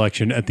music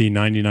selection at the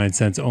 99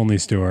 cents only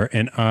store,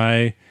 and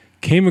I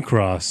came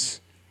across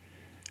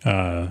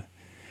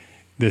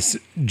this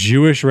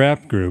Jewish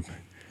rap group,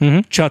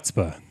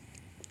 Chutzpah.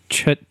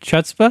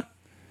 Chutzpah?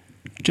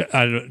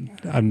 I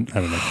don't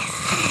know.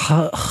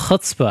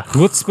 Chutzpah.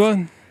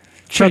 Chutzpah?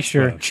 Pretty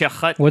sure.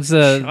 Chut. What does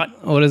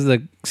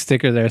the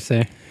sticker there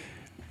say?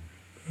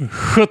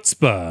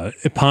 Chutzpah,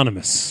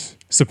 eponymous.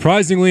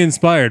 Surprisingly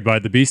inspired by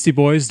the Beastie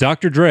Boys,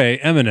 Dr. Dre,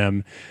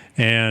 Eminem,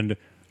 and,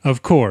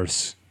 of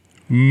course,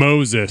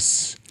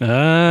 Moses.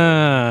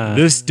 Ah.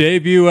 This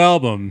debut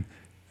album,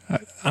 and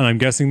I'm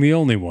guessing the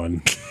only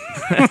one,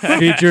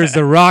 features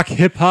the rock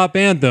hip-hop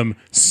anthem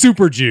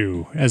Super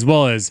Jew, as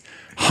well as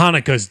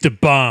Hanukkah's Da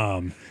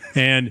Bomb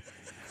and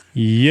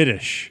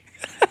Yiddish.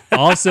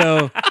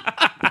 Also,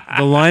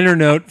 the liner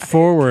note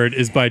forward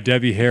is by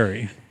Debbie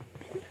Harry.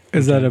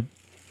 Is that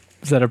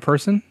a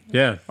person?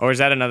 Yeah. Or is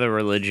that another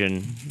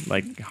religion,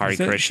 like Hare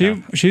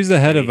Krishna? She's the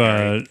head of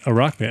Harry. a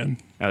rock band.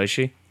 Oh, is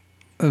she?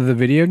 The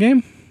video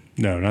game?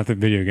 No, not the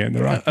video game,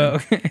 the rock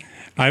band. Okay.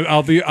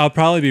 I'll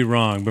probably be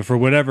wrong, but for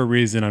whatever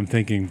reason, I'm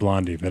thinking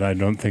Blondie, but I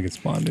don't think it's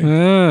Blondie.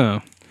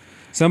 Oh.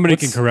 Somebody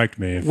can correct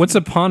me. What's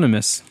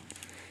eponymous?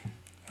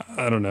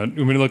 I don't know. I'm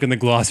going to look in the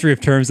glossary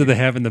of terms that they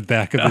have in the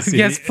back of the CD.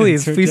 Yes,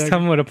 please. insert Please tag. tell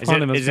me what Is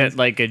eponymous it, is it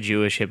like a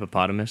Jewish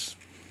hippopotamus?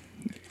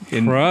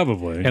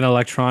 Probably. An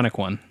electronic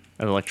one.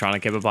 An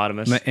electronic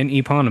hippopotamus? An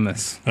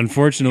eponymous.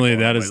 Unfortunately,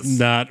 that is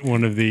not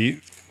one of the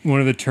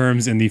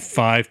terms in the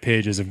 5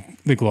 pages of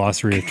the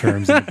glossary of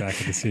terms in the back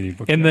of the CD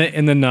book. In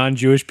the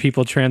non-Jewish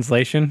people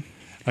translation.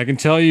 I can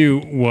tell you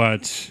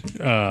what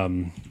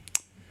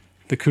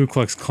the Ku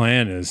Klux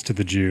Klan is to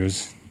the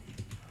Jews.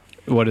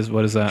 What is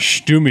that?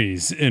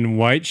 Stummies in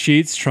white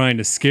sheets trying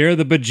to scare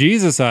the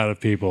bejesus out of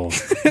people.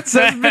 It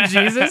says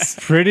bejesus.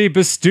 Pretty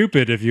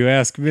bestupid, if you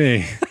ask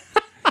me.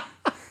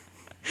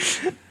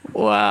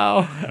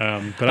 Wow.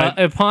 But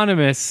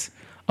Eponymous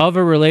of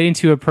or relating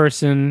to a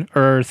person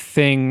or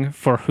thing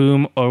for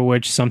whom or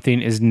which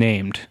something is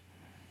named.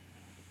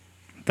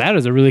 That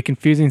is a really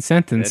confusing It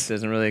sentence.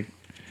 doesn't really.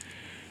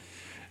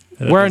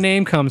 Where a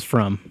name comes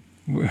from.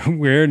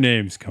 where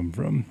names come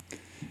from.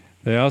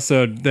 They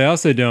also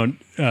don't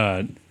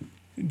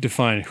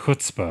define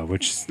chutzpah,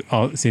 which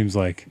seems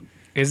like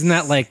Isn't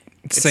that like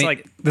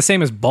like- the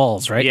same as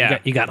balls, right? Yeah,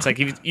 You got It's like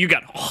you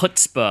got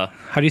chutzpah.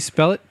 how do you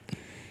spell it?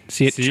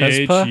 See it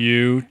chutzpah?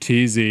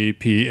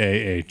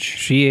 CHUTZPAH.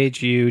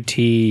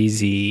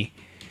 CHUTZ.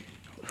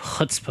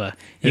 Chutzpah.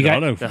 You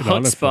got The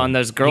chutzpah on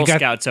those Girl You got-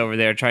 Scouts over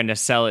there trying to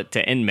sell it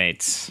to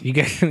inmates. you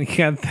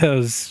got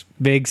those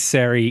big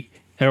saggy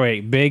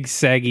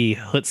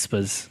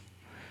chutzpahs.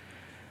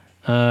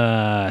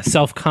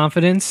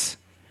 Self-confidence.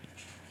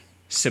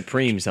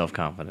 Supreme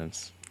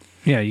self-confidence.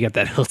 Yeah, you got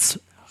that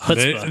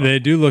chutzpah. They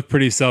do look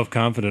pretty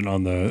self-confident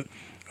on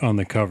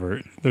the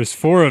cover. There's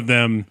 4 of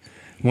them.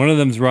 One of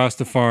them's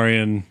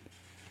Rastafarian.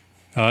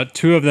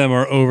 2 of them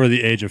are over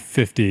the age of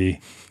 50.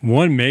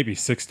 One maybe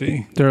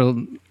 60.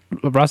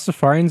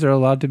 Rastafarians are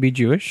allowed to be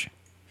Jewish?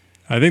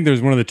 I think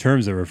there's one of the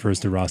terms that refers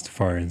to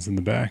Rastafarians in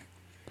the back.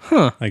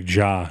 Huh. Like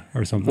Jah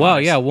or something. Wow,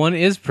 yeah, one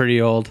is pretty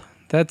old.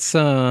 That's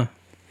at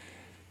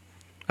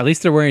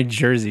least they're wearing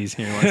jerseys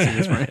here. Let's see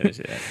this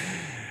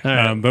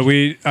one. But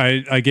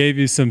I gave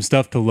you some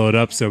stuff to load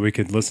up so we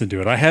could listen to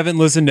it. I haven't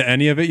listened to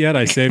any of it yet.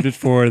 I saved it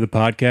for the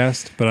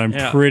podcast, but I'm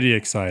Yeah. pretty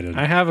excited.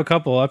 I have a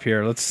couple up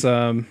here. Let's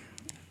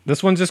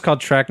this one's just called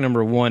track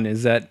number 1.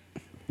 Is that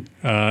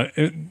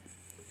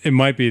It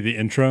might be the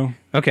intro.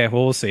 okay?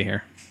 Well, we'll see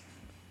here.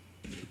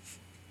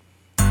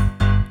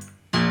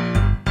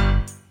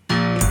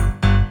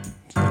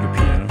 It's like a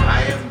piano.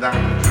 I am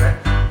Dr. Dre.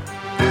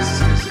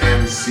 This is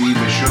MC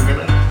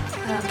Meshuggah.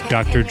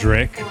 Dr.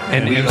 Drake.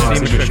 And We MC are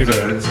the Meshuggah.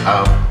 thirds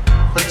of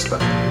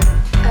chutzpah.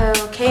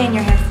 Okay, and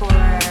you're here for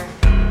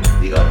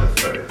The other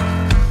third.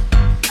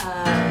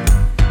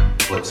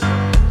 Chutzpah.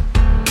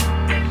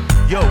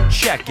 Yo,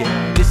 check it.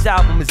 This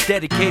album is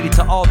dedicated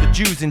to all the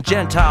Jews and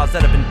Gentiles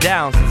that have been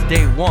down since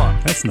day one.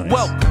 That's nice.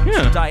 Welcome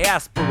Yeah. to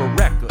Diaspora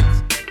Records.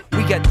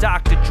 We got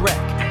Dr. Drek,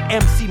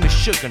 MC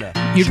Meshuggah.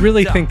 You'd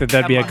really Judah, think that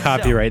that'd be and a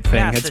copyright myself,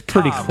 thing. Master It's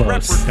pretty Tom, close.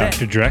 represent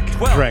Dr. Drek?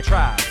 12 Drek.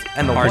 tribes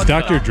and the Is one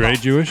Dr. God Dre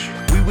lost. Jewish?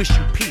 We wish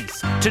you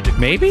peace to the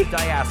Maybe?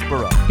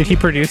 diaspora. Did he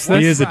produce He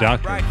this? is a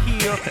doctor. Right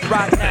here,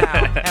 right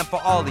now, and for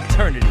all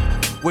eternity.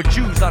 We're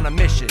Jews on a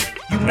mission.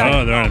 Uniting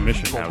Oh, they're on a all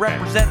mission. people, Okay.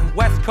 representing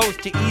West Coast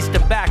to East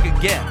and back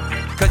again.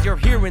 Cause you're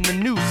hearing the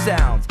new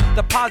sounds,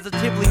 the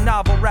positively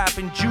novel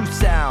rapping Jew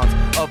sounds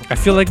of I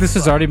feel like this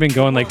has already been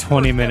going like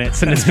 20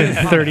 minutes and it's been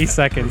 30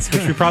 seconds,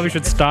 which we probably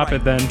should stop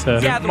it then to.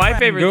 My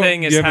favorite Go-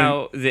 thing is you haven't-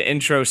 how the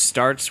intro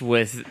starts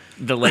with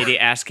the lady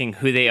asking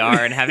who they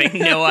are and having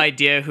no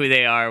idea who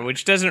they are,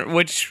 which doesn't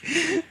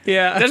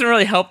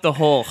really help the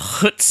whole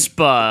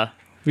chutzpah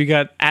We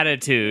got.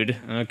 attitude.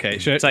 Okay.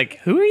 It's like,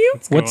 who are you?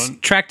 What's on.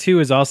 track 2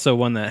 is also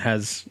one that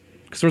has.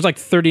 Because there's like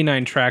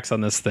 39 tracks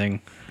on this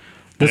thing.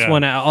 This Yeah.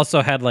 one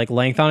also had like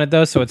length on it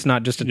though, so it's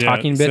not just a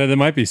talking bit. So that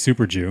might be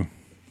Super Jew.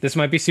 This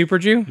might be Super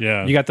Jew?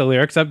 Yeah. You got the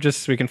lyrics up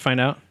just so we can find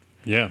out?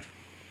 Yeah.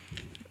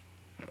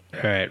 All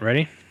right,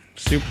 ready?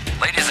 Super.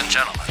 Ladies and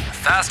gentlemen,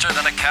 faster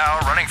than a cow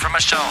running from a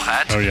shell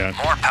hat, Oh, yeah.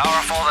 more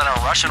powerful than a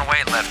Russian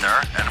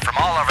weightlifter, and from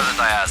all over the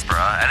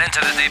diaspora and into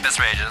the deepest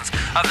regions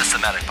of the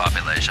Semitic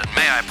population,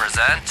 may I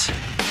present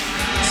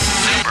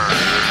Super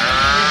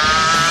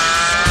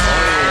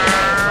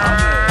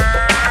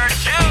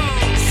Jew.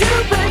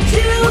 Super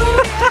Jew.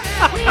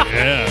 We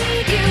Yeah.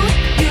 need you.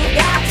 You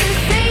got to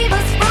save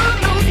us from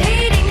those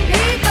hating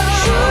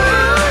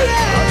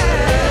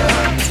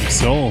people.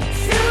 Soul.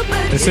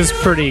 Super This is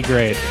pretty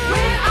great. Jew,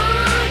 where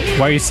are you?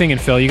 Why are you singing,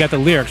 Phil? You got the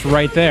lyrics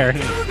right there. Do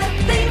the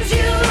things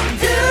you do.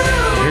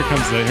 Here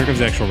comes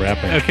the actual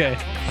rapping. Okay.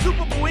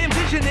 Superboy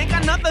Envision ain't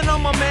got nothing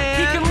on my man.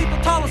 He can lead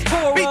the tallest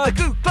for beat the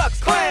Ku Klux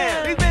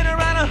Klan. He's been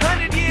around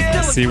 100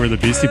 years. See where the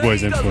Beastie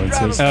Boys influence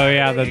is. Oh,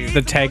 yeah,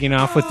 the tagging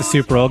off with the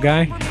super old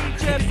guy.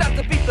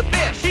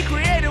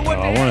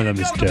 Oh, one of them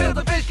is dead.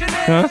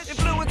 Huh?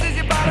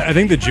 I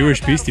think the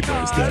Jewish Beastie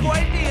Boys did.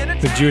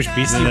 The Jewish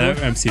Beastie Isn't that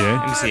Boys. MCA?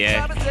 MCA.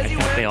 I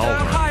thought they all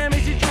were.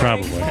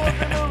 Probably.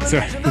 So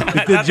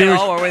they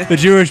all were with- the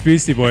Jewish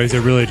Beastie Boys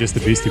are really just the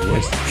Beastie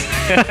Boys.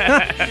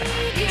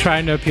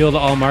 Trying to appeal to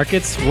all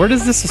markets. Where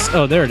does this?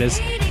 Oh, there it is.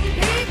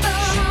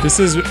 This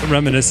is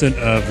reminiscent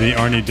of the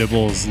Arnie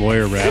Dibbles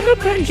lawyer rap.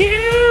 Super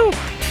Jew,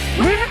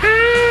 where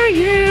are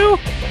you?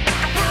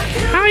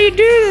 How you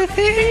do the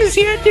things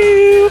you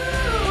do?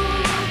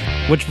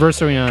 Which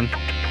verse are we on?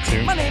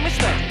 My name is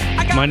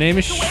Schmidt. My name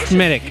is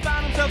Schmidt.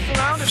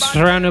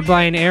 Surrounded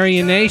by an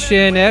Aryan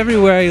nation,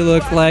 everywhere you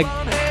look like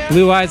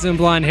blue eyes and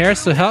blonde hair.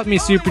 So help me,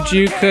 Super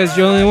Jew, cause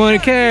you're the only one who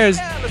cares.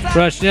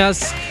 Rushing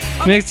us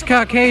Mixed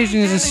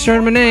Caucasians is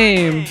Sherman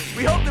name.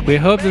 We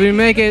hope that we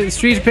make it. The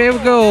streets paved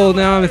with gold.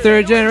 Now I'm a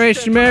third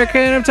generation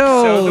American, I'm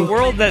told. So the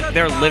world that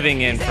they're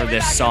living in for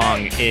this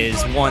song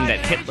is one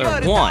that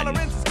Hitler won,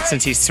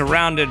 since he's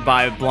surrounded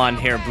by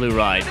blonde-haired,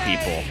 blue-eyed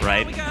people,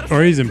 right?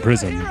 Or he's in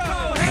prison.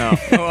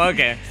 Oh,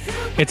 okay.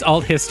 It's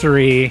alt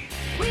history.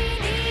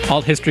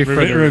 Alt history for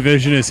the...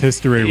 Revisionist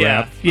history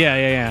Yeah. rap.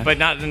 Yeah. But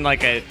not in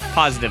like a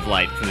positive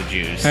light for the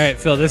Jews. All right,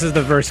 Phil, this is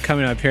the verse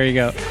coming up. Here you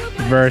go.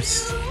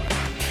 Verse.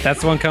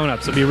 That's the one coming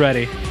up, so be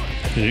ready.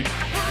 You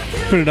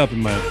put it up in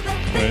my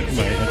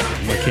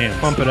cans.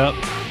 Pump it up.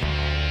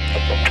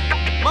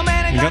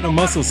 You got no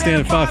muscles,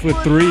 standing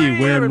 5'3",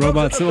 wearing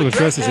robot silk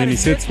dresses, and he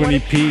sits when he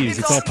pees.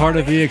 It's all part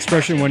of the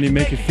expression when you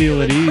make it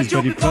feel at ease,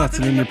 but he puts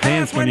it in your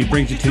pants when he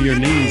brings you to your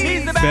knees.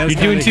 You're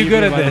doing too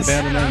good at this.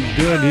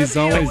 Good. He's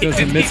always does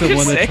a mitzvah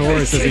when the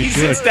Torah says he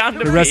should.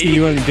 The rescue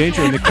you in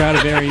danger in the crowd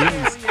of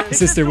Aryans. His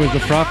sister was the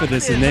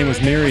prophetess. His name was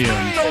Miriam.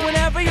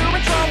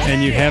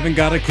 And you haven't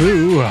got a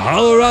clue.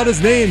 Holler out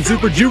his name.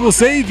 Super Jew will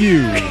save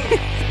you.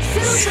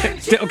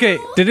 Okay,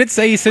 did it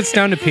say he sits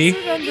down to pee?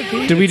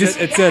 Did we just...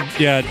 It said,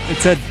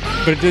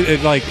 but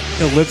it like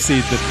ellipsed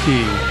the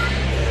P.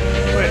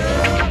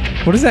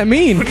 What does that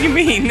mean? What do you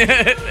mean?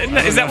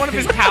 Is that one of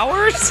his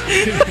powers?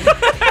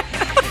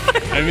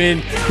 I mean,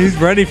 he's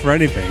ready for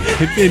anything.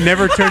 He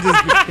never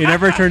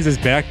turns his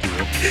back to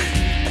you.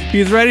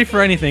 He's ready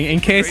for anything.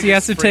 In case he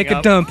has to take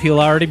a dump, he'll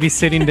already be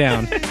sitting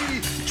down.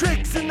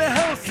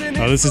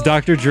 Oh, this is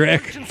Dr.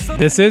 Drake.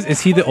 Is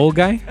he the old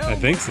guy? I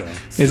think so.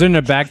 Is there in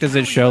the back, does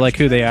it show like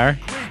who they are?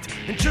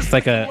 It's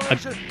like a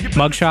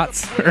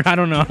mugshots? Or I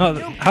don't know.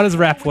 How does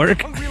rap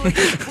work?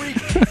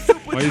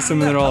 Why are you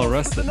assuming they're all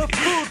arrested?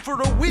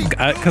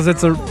 Because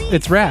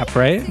it's rap,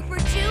 right?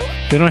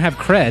 They don't have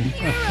cred.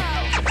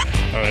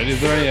 All right, is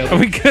there any Are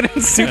we good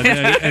at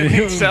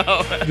Super So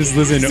just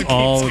listen to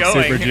all of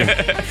Super Jew.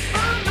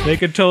 They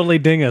could totally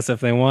ding us if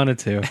they wanted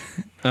to.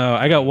 Oh,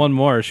 I got one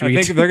more. I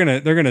think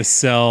they're gonna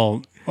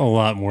sell a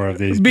lot more of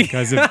these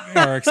because of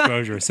our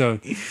exposure. So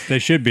they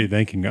should be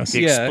thanking us.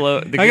 Yeah.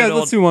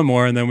 Let's do one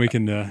more and then we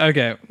can.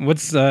 Okay,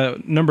 what's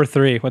number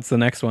 3? What's the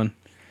next one?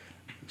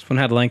 This one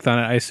had length on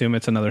it. I assume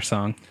it's another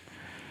song.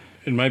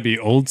 It might be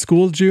Old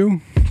School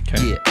Jew.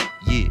 Okay.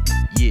 Yeah.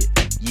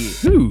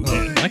 Ooh,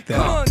 I like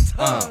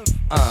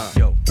that.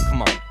 Yo,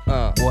 come on.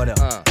 What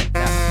up?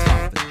 That's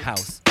top of the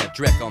house.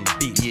 Drek on the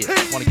beat. Yeah.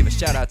 Want to give a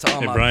shout out to all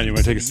Hey, my Brian, you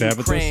want to take a stab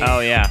at this? Oh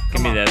yeah,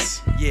 give me this.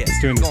 Yeah.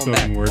 It's doing the Going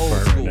spoken back word old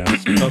part school.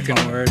 right now. Spoken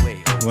word.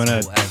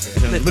 Wanna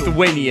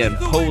Lithuania,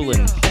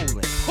 Poland,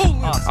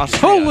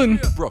 Poland.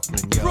 Brooklyn,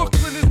 yo.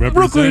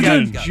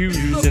 Represent We got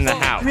Jews in the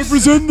house.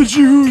 Represent the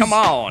Jews. Come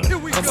on.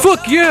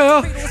 Fuck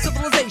yeah.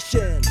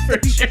 Civilization.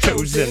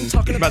 Chosen.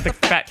 Talking about the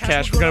fat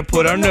cash we're gonna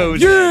put our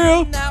nose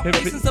Yeah. in.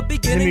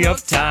 Beginning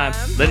of time,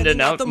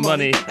 lending out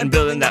money and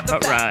building that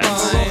put rhymes.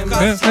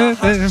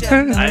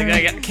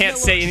 I can't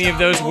say any of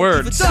those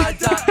words.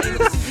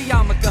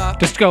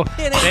 Just go.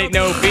 Ain't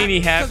no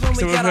beanie hat,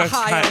 so we're gonna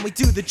we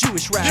do the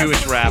Jewish rap.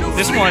 Jewish rap.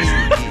 This one,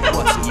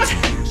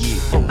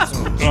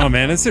 Oh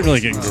man, this is really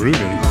getting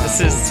groovy.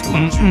 this is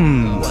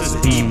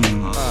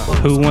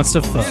Who wants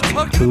to fuck?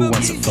 Who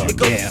wants to fuck? It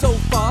goes Yeah. so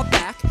far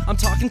back. I'm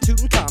talking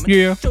Tutankhamun.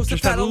 Yeah.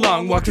 just had a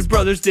long walk. His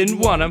brothers didn't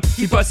want him.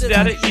 He busted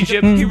out of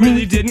Egypt. He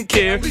really didn't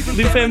care.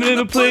 Leave famine in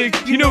a plague.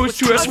 You know it's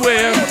true, I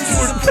swear.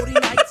 40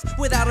 nights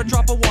without a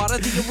drop of water.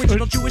 The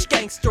original Jewish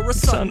gangster, a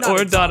Son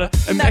or a daughter,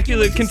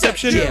 immaculate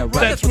conception. Yeah, right.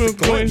 That's what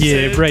going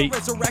Yeah, right.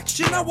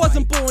 Resurrection. I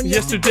wasn't born yet.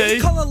 Yesterday.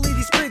 Color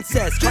ladies,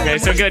 princess. Okay,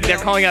 so good. They're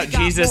calling out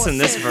Jesus in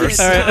this verse.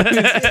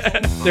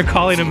 They're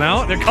calling him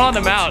out. They're calling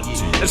him out.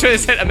 That's why they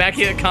said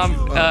immaculate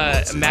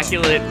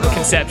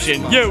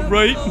conception. Yeah,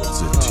 right.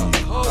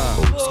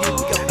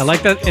 I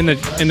like that in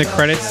the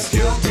credits.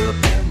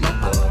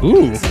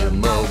 Ooh.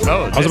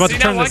 Oh, I was about to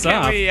see, turn now why this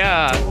can't off.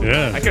 we,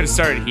 Yeah. I could have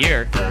started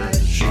here.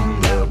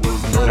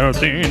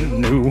 Nothing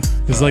new.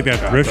 This is like that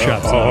thrift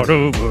shop song.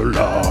 of a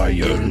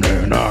lion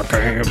and I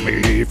can't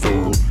be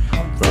fooled.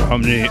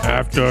 From the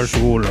after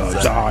school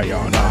of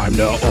Zion, I'm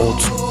the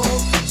old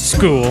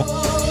school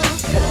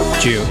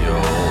Jew.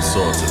 All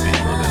sorts of people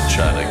have been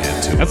trying to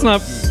get to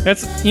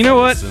That's you know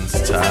what?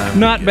 since time.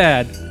 Not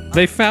bad.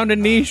 They found a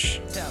niche.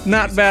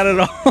 Not bad at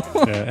all.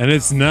 Yeah, and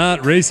it's not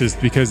racist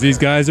because these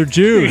guys are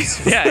Jews.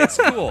 Yeah, it's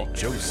cool.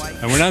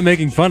 And we're not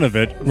making fun of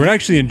it. We're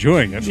actually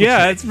enjoying it.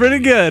 Yeah, it's pretty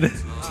good.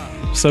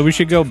 So we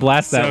should go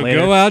blast that So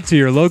later. go out to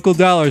your local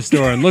dollar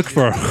store and look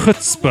for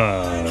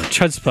chutzpah.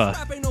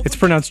 Chutzpah. It's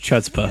pronounced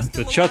chutzpah.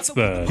 The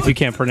chutzpah. If you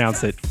can't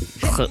pronounce it.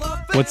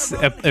 What's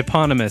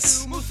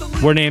eponymous?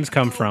 Where names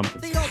come from?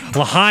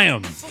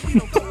 L'chaim.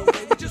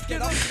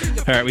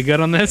 All right, we good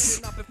on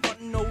this?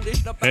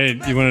 Hey,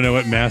 you want to know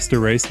what master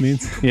race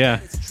means? Yeah.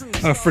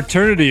 A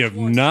fraternity of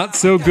not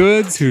so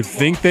goods who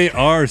think they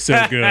are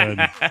so good,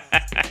 Yeah,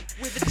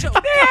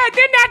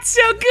 they're not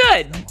so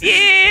good.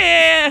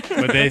 Yeah.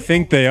 but they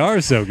think they are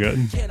so good.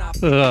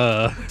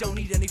 All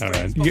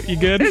right. You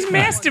good? There's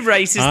master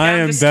races I down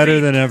am the better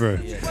street. than ever.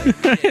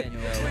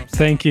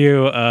 Thank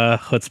you,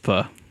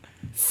 chutzpah.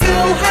 Phil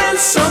has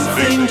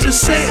something to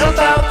say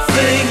about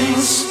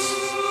things.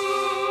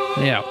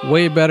 Yeah,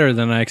 way better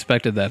than I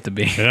expected that to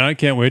be. And I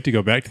can't wait to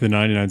go back to the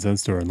 99-cent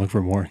store and look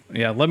for more.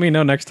 Yeah, let me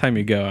know next time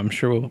you go. I'm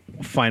sure we'll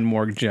find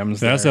more gems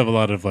They there. also have a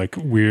lot of like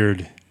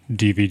weird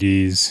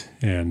DVDs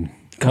and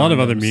a lot of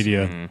other Condoms.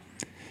 media.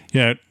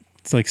 Yeah,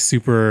 it's like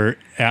super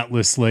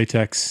Atlas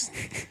latex,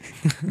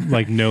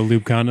 like no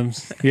lube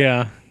condoms.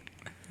 Yeah.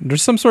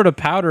 There's some sort of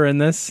powder in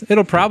this.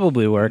 It'll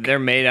probably work. They're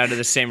made out of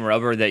the same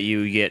rubber that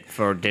you get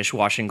for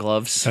dishwashing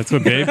gloves. That's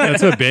what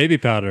baby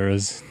powder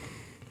is.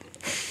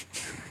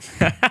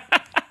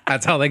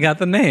 That's how they got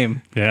the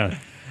name. Yeah,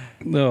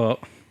 No.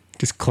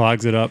 just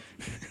clogs it up.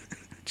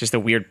 Just a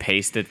weird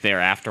paste that's there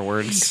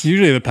afterwards.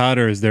 Usually the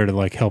powder is there to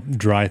like help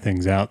dry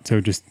things out, so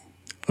it just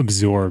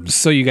absorbs.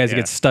 So you guys Yeah.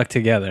 get stuck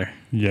together.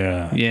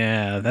 Yeah,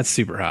 Yeah, that's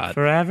super hot.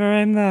 Forever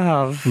in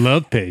love.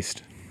 love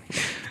paste.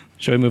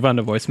 Should we move on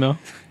to voicemail?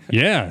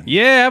 Yeah,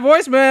 Yeah,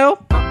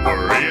 voicemail.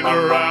 We're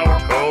either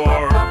out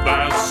or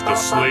fast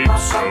asleep,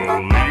 so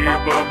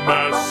leave a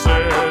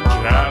message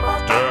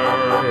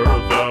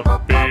after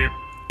the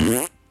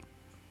beep.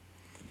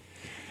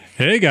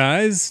 hey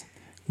guys,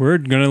 we're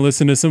gonna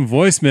listen to some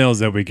voicemails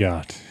that we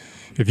got.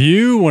 If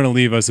you want to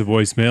leave us a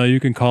voicemail, you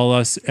can call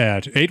us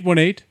at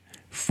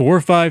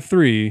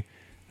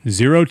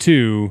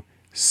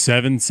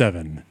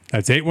 818-453-0277.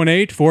 That's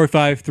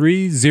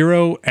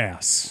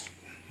 818-453-0-ASS.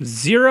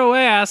 Zero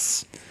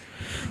ass.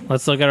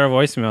 Let's look at our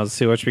voicemails and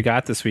see what we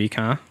got this week,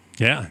 huh?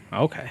 Yeah.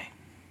 Okay.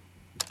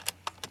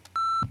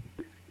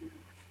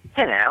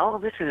 Hello,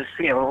 this is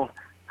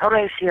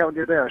Horatio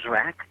de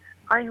Bergerac.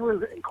 I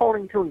was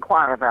calling to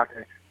inquire about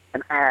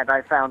an ad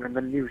I found in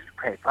the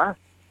newspaper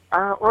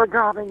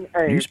regarding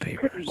a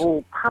Newspapers. pit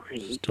bull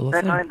puppy Still a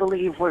that thing. I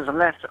believe was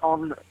left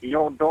on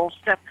your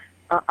doorstep.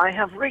 I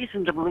have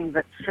reason to believe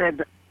that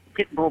said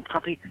pit bull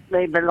puppy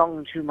may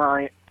belong to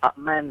my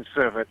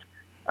manservant,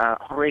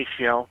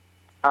 Horatio.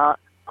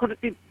 Could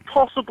it be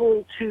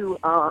possible to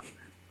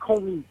call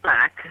me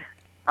back?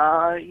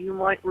 You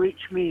might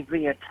reach me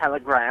via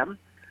telegram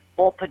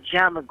or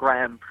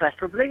pajamagram,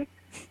 preferably.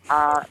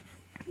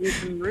 You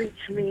can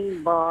reach me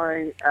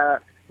by,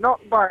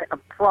 not by a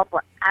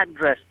proper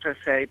address per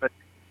se, but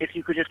if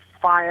you could just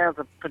fire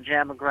the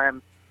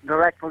pajamagram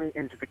directly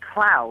into the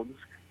clouds,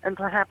 and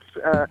perhaps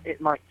it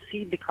might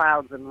seed the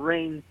clouds and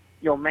rain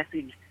your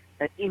message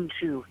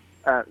into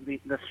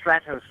the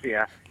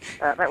stratosphere.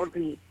 That would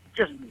be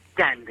just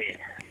dandy.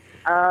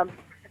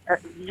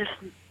 Just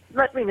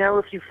let me know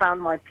if you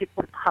found my pit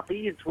bull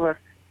puppy. It's worth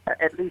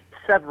at least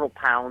several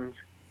pounds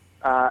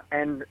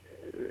and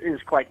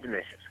is quite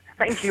delicious.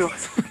 Thank you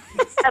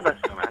ever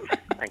so much.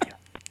 Thank you.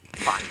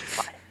 Bye.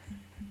 Bye.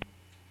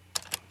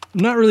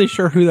 I'm not really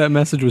sure who that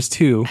message was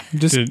to.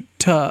 Just Did-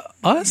 to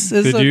us?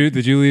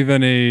 Did you leave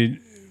any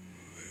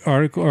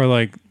article or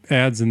like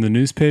ads in the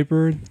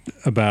newspaper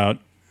about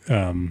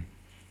a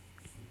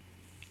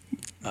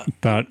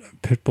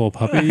pit bull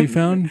puppy you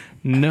found?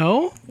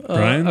 No.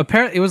 Brian?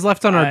 Apparently, it was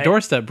left on our I-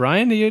 doorstep.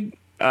 Brian,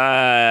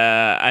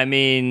 I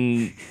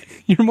mean,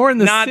 you're more in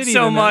the not city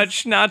so than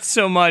much. Not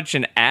so much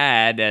an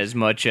ad as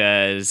much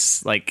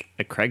as like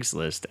a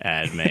Craigslist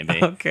ad,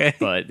 maybe. Okay.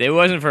 But it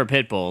wasn't for a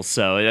pit bull,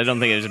 so I don't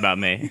think it was about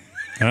me.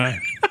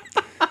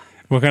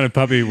 What kind of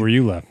puppy were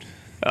you left?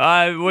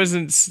 It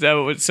wasn't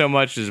so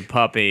much as a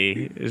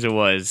puppy as it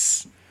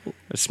was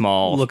a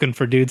small looking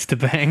for dudes to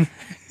bang.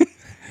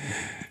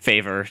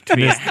 favor to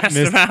be asked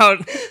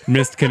about.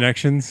 Missed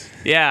connections?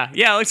 Yeah,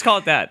 let's call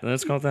it that.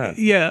 Let's call it that.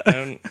 Yeah.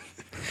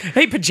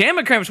 Hey,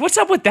 pajama cramps, what's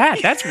up with that?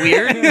 That's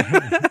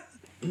weird.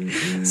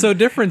 So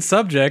different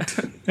subject.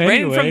 Rain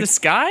Anyway. from the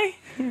sky?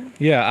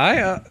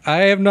 Yeah, I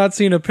have not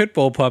seen a pit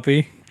bull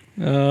puppy.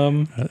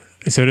 So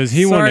does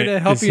he Sorry to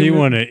help does you he with-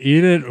 want to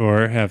eat it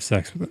or have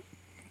sex with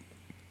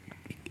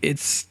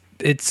it?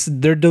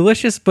 They're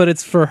delicious, but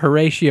it's for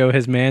Horatio,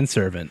 his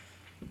manservant.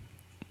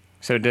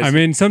 So does I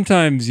mean,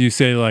 sometimes you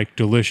say like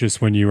delicious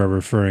when you are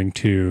referring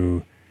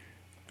to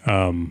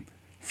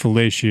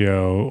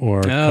fellatio or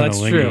Oh, that's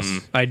true.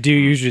 cunnilingus. I do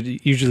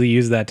usually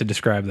use that to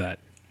describe that.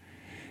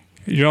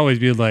 You'd always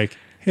be like,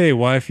 "Hey,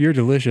 wife, you're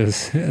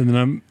delicious," and then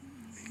I'm,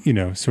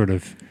 sort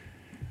of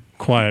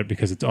quiet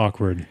because it's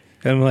awkward.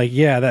 And I'm like,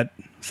 yeah, that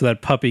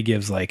puppy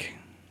gives like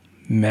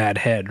mad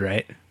head,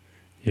 right?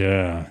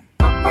 Yeah.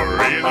 We're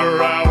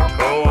either out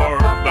or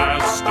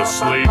fast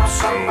asleep,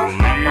 so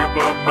leave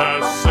a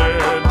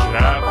message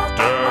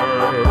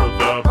after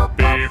the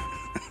beep.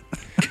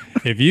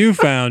 If you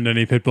found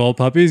any pit bull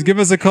puppies, give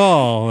us a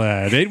call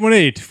at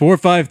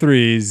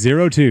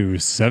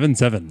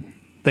 818-453-0277.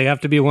 They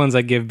have to be ones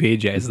I give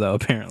BJs though,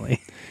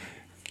 apparently.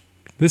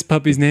 This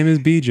puppy's name is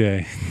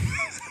BJ.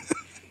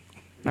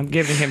 I'm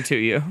giving him to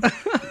you.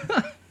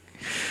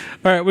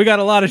 All right, we got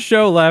a lot of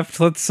show left.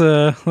 Let's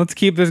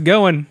keep this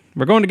going.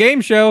 We're going to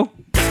game show.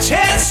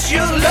 Test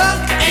your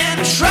luck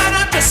and try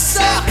not to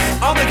suck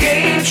on the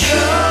game show.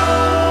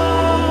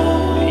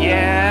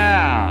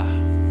 Yeah.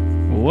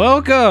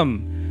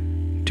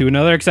 Welcome to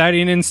another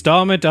exciting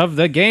installment of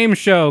the game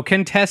show.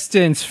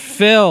 Contestants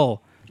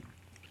Phil.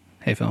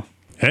 Hey, Phil.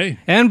 Hey,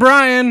 And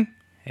Brian.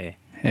 Hey.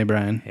 Hey,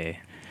 Brian. Hey.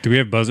 do we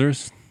have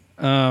buzzers?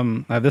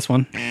 I have this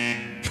one.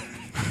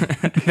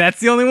 That's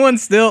the only one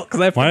still, because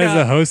I forgot. Why does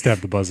the host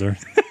have the buzzer?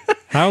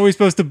 How are we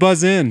supposed to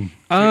buzz in?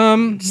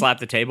 Slap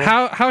the table.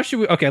 How should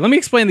we... Okay, let me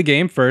explain the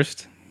game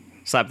first.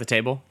 Slap the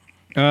table.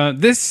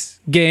 This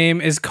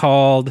game is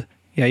called...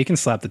 Yeah, you can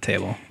slap the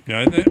table.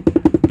 Yeah,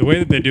 the way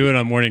that they do it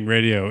on morning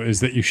radio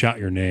is that you shout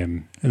your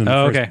name. And then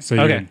okay. So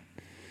you Okay. would-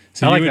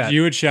 So I you like would that.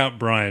 you would shout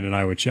Brian and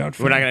I would shout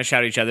Phil. We're not gonna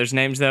shout each other's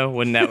names though.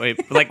 Wouldn't that way?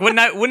 Like, wouldn't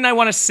I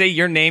want to say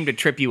your name to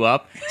trip you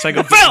up? So I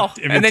go Phil,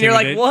 and then you're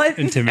like, what?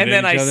 And Intimidate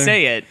then I each other?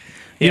 say it.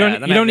 You Yeah,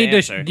 don't. then You I don't have need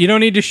to to. answer. You don't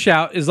need to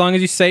shout. As long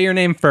as you say your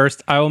name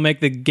first, I will make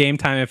the game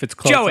time if it's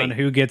close Joey. on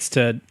who gets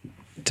to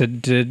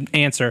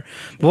answer.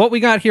 But what we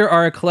got here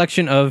are a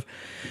collection of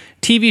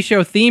TV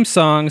show theme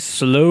songs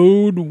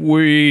slowed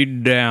way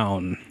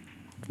down,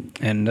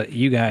 and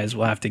you guys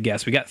will have to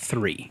guess. We got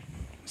 3,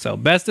 so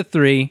best of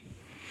 3.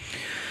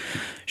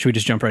 Should we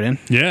just jump right in?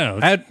 Yeah.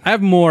 I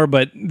have more,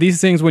 but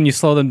these things, when you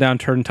slow them down,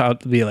 turn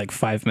out to be like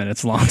 5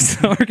 minutes long.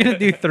 So we're gonna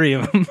do 3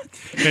 of them.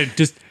 Okay,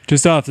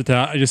 just off the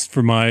top, just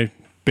for my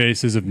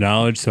basis of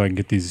knowledge, so I can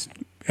get these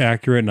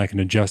accurate and I can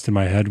adjust in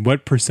my head.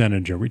 What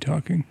percentage are we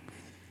talking?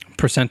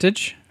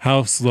 Percentage?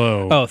 How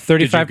slow? Oh,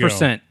 did you go?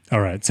 35%.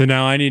 All right. So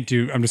now I'm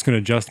just going to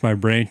adjust my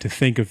brain to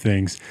think of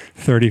things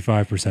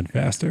 35%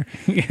 faster.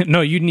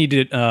 No, you need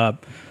it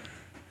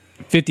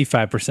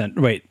 55%.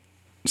 Wait,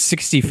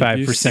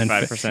 65%.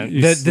 65%.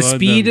 You The slowed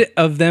speed them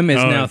of them is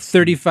now it's-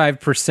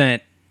 35%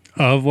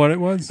 of what it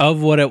was?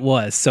 of what it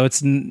was. So it's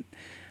the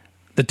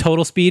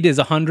total speed is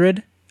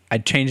 100. I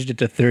changed it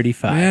to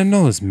 35. Man, I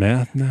know this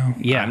math now.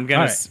 Yeah, I'm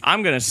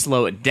gonna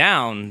slow it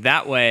down.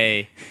 That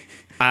way,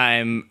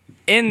 I'm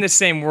in the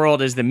same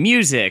world as the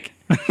music.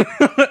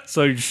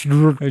 So I'm just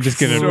gonna you're just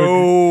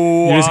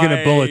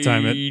gonna bullet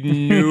time it.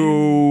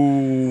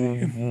 Know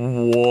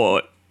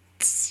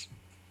what's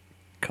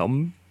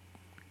coming.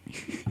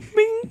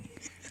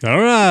 All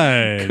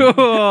right. cool.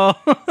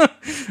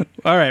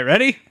 All right,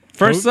 ready?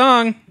 First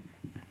song.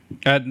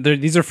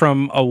 These are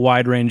from a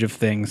wide range of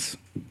things,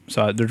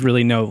 so there's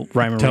really no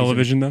rhyme or reason.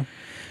 Television though.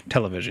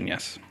 Television,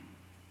 yes.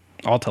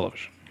 All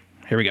television.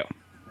 Here we go.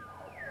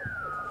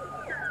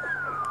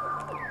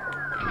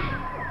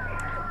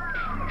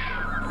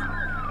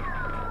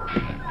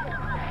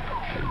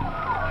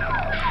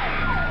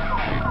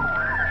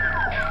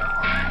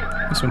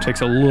 This one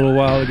takes a little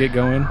while to get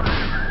going.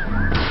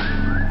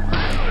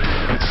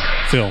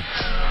 Phil. All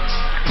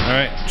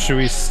right,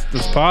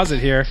 let's pause it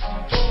here.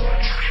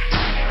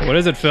 What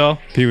is it, Phil?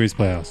 Pee-wee's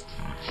Playhouse.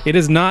 It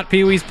is not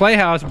Pee-wee's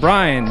Playhouse.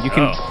 Brian, you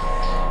can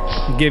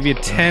give you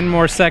 10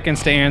 more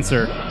seconds to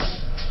answer.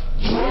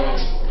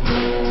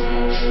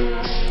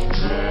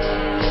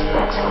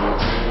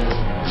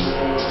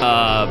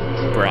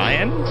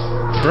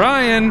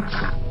 Brian?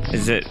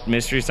 Is it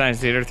Mystery Science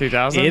Theater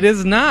 3000? It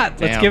is not.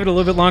 Let's Damn. give it a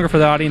little bit longer for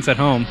the audience at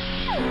home.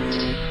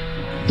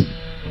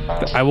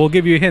 I will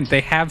give you a hint.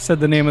 They have said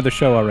the name of the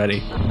show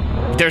already.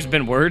 There's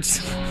been words.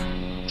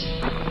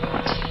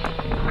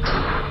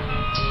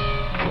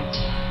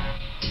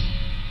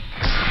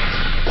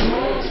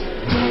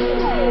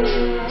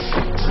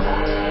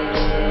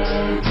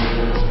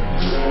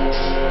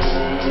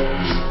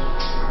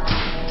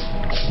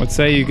 Let's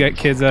say you get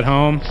kids at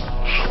home.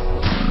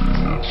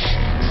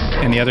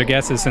 Any other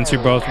guesses since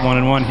you're both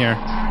 1-1 here?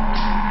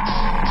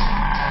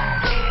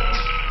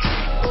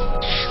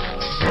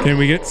 Can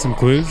we get some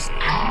clues?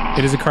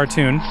 It is a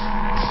cartoon.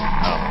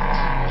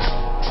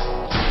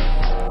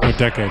 What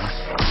decade?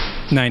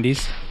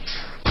 90s.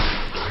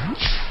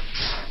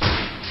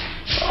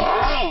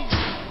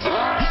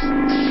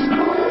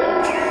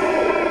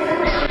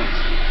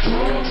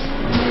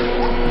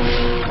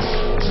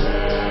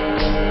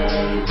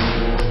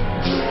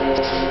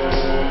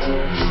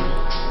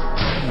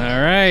 All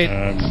right.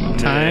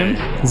 Time.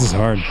 This is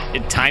hard.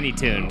 Tiny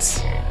Toons.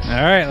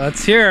 All right,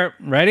 let's hear it.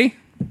 Ready?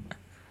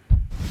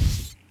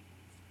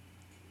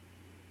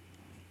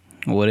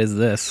 What is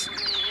this?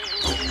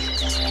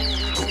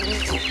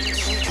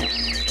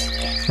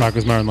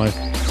 Rocko's Modern Life.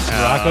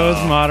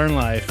 Rocko's Modern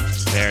Life.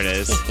 There it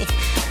is.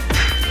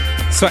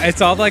 So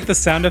it's all like the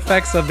sound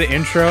effects of the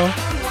intro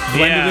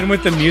blended Yeah. in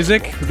with the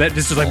music. That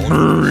just is like.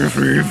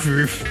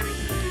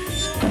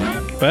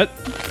 But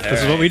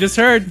this is what we just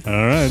heard.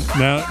 All right.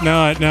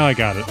 Now I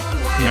got it.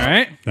 All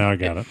right. Now I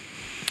got it.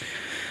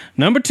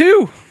 Number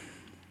 2.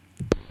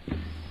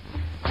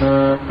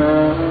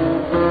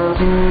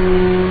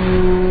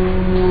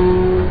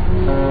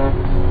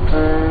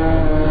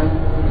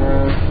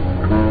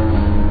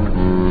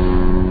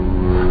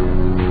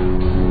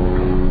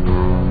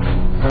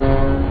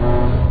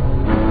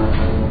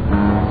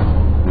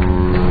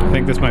 I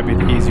think this might be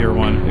the easier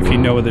one if you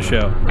know the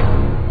show.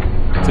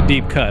 It's a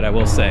deep cut, I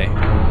will say.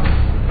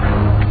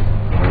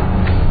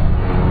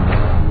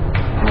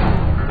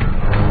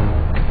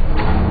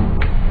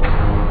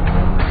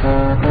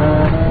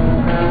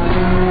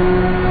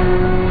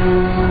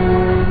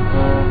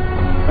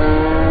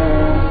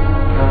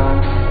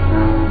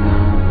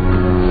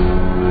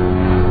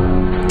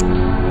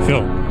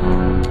 Phil.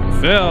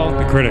 Phil.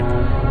 The Critic.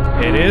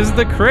 It is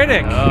The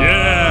Critic.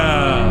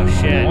 Yeah.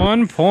 Oh, shit.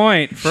 1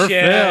 point for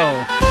Shit.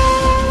 Phil.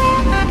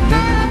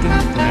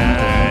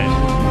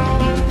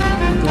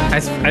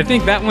 I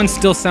think that one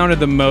still sounded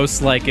the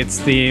most like its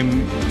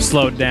theme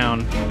slowed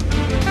down.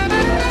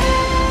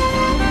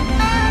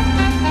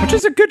 Which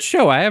is a good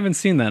show. I haven't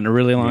seen that in a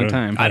really long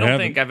time. I don't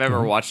think I've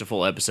ever watched a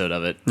full episode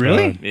of it.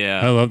 Really?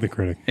 Yeah. I love The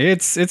Critic.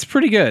 It's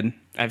pretty good.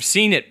 I've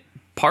seen it,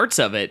 parts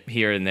of it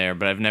here and there,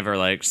 but I've never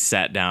like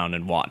sat down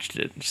and watched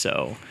it.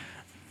 So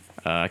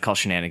I call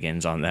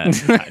shenanigans on that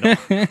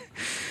title.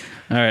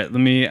 All right,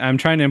 I'm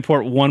trying to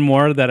import one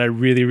more that I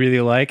really,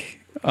 really like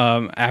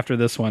after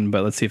this one,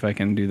 but let's see if I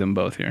can do them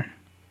both here.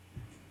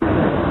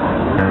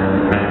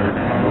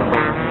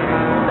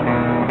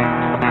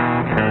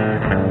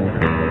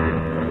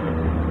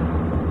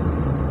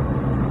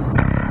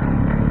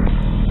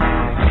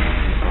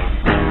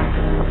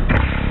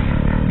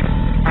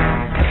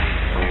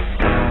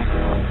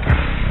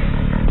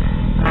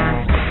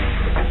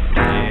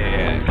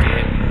 Yeah,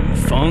 getting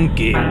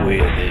funky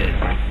with it.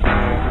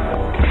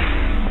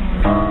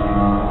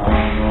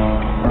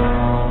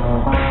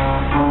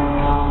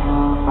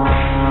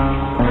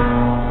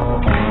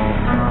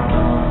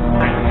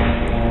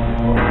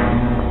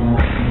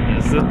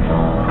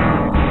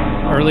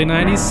 Early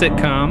 90s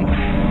sitcom.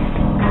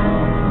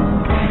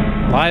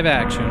 Live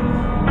action.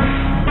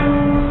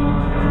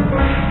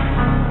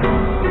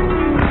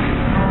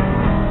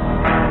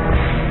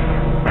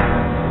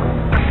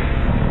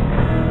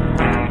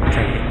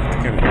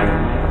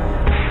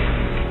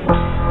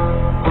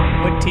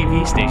 What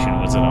TV station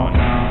was it on?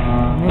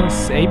 Well,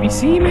 it's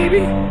ABC maybe?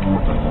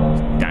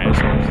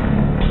 Dinosaurs.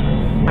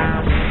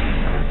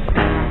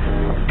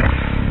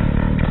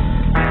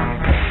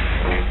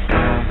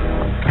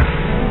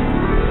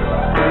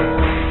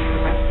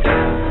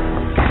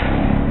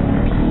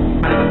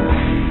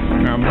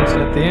 Almost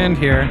at the end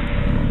here.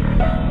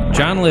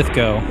 John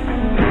Lithgow.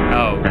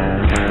 Oh,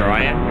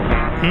 Brian.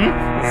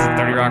 This is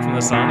 30 Rock from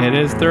the Sun. It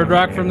is Third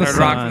Rock from the Third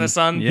Sun. Rock from the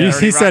Sun. Yeah.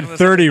 He said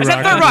 30 Rock. I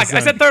said Third Rock. I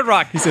said Third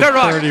Rock. He said Third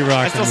Rock. 30 Rock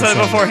I still from the said it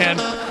Sun.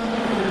 beforehand.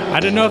 I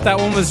didn't know if that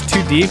one was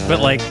too deep, but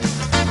like,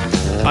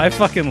 I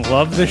fucking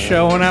loved the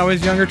show when I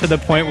was younger to the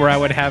point where I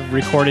would have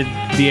recorded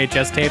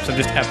VHS tapes of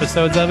just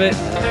episodes of it.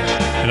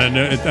 And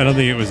I don't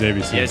think it was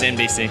ABC. Yeah, it was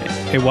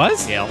NBC. It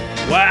was? Yeah.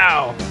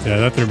 Wow. Yeah,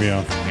 that threw me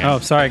off. Oh,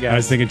 sorry, I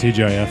was guys. thinking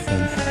TGIF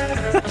then.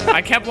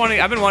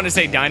 I've been wanting to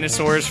say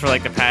dinosaurs for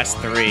like the past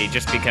 3,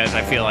 just because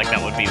I feel like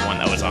that would be one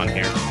that was on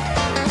here.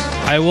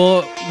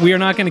 We are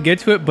not going to get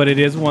to it, but it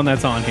is one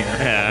that's on here.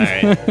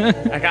 Yeah, all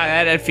right. I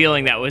had a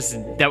feeling that was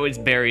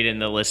buried in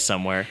the list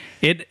somewhere.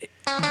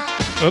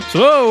 Oops,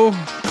 whoa,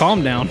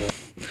 calm down.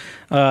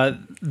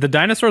 The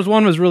dinosaurs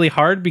one was really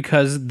hard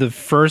because the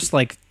first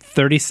like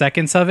 30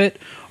 seconds of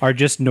it are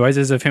just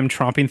noises of him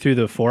tromping through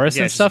the forest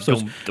Yeah, and stuff. So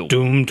doom, it's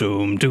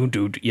doom, doom,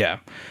 doom. Yeah.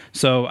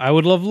 So I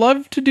would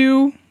love to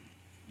do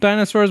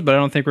dinosaurs, but I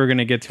don't think we're going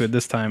to get to it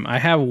this time. I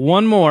have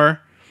one more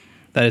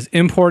that is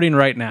importing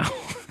right now.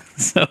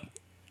 So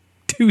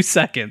 2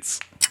 seconds.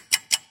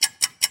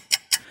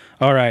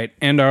 All right.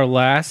 And our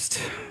last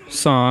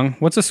song.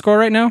 What's the score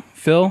right now?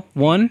 Phil,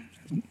 1.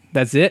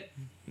 That's it.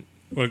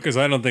 Well, because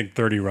I don't think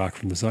 30 Rock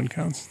from the Sun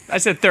counts. I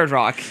said Third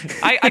Rock.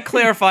 I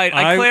clarified.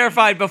 I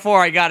clarified before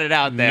I got it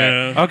out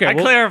there. No. Okay. I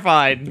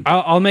clarified.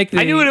 I'll make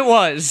I knew what it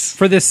was.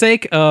 For the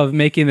sake of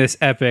making this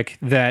epic,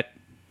 that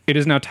it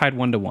is now tied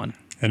 1-1.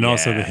 And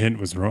also the hint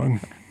was wrong.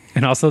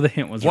 And also the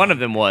hint was One wrong. of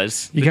them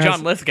was. You The guys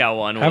John Lithgow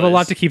one was. I have a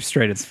lot to keep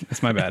straight.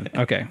 It's my bad.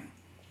 Okay.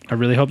 I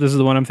really hope this is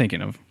the one I'm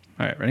thinking of.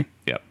 All right, ready?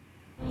 Yep.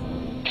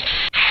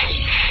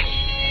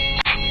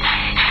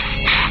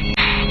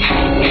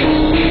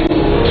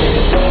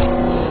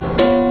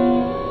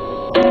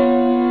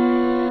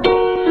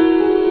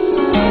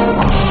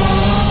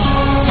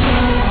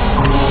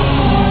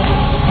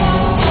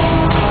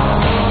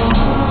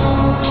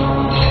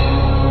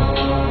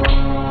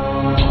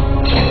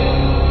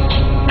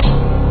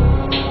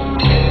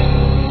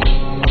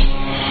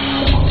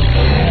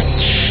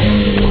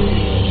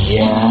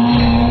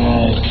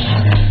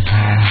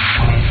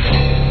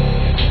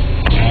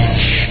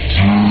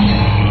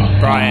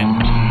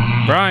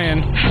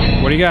 Brian,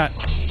 what do you got?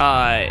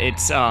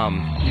 It's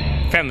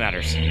Family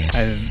Matters.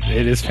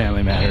 It is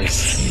Family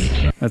Matters.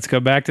 Let's go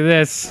back to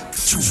this.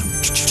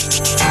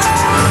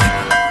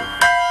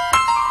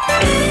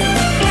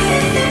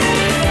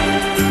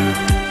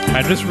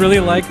 I just really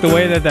like the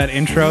way that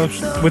intro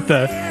with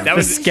the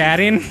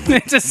scatting.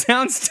 It just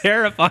sounds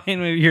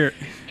terrifying when you hear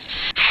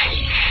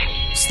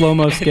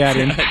slow-mo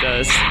scatting. It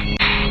does.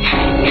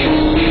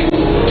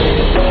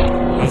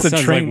 It's a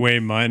sounds train. like way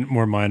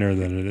more minor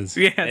than it is.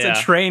 Yeah, it's a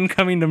train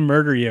coming to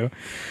murder you.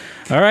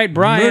 All right,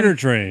 Brian. Murder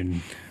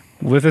Train.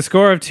 With a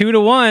score of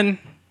 2-1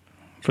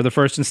 for the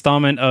first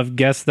installment of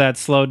Guess That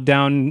Slowed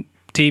Down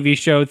TV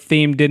show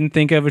theme didn't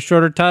think of a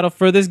shorter title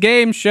for this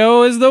game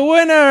show is the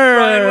winner.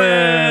 Brian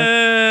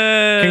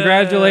wins.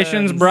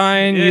 Congratulations,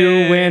 Brian.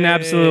 You win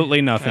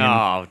absolutely nothing.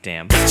 Oh,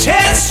 damn.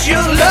 Test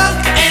your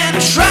luck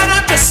and try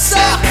not to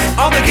suck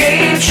on the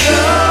game show.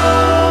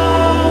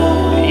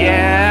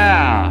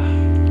 Yeah.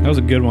 That was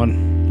a good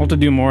one. We'll have to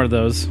do more of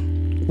those.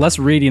 Less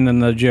reading than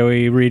the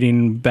Joey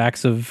reading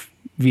backs of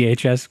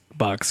VHS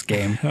box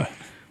game.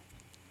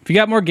 If you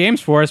got more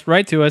games for us,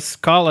 write to us,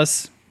 call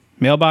us,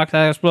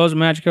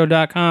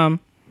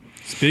 mailbox@explosimagico.com.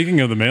 Speaking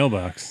of the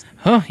mailbox,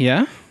 Oh,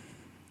 yeah?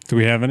 do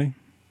we have any?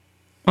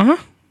 Uh-huh.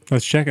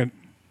 Let's check it.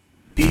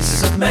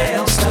 Pieces of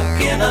mail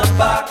stuck in a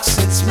box.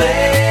 It's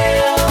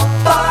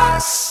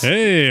mailbox.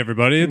 Hey,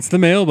 everybody, it's the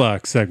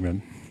mailbox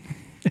segment.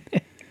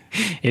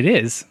 It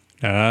is.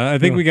 I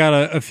think we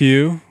got a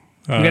few.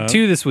 We got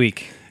 2 this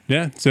week.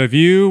 Yeah, so if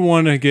you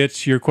want to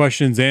get your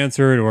questions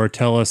answered or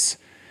tell us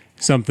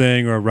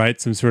something or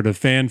write some sort of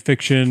fan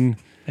fiction,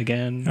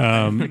 Again,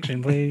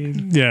 fiction, please.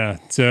 yeah,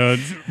 so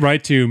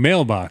write to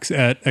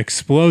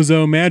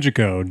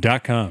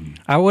mailbox@explosomagico.com.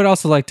 I would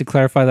also like to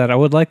clarify that I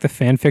would like the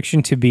fan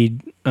fiction to be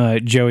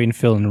Joey and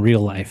Phil in real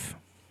life,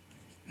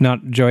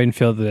 not Joey and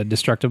Phil, the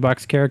Destructive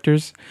Box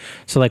characters.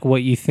 So, like,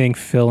 what you think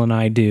Phil and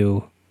I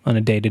do on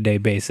a day-to-day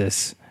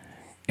basis,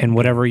 and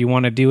whatever you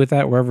want to do with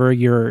that, wherever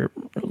your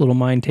little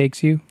mind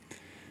takes you.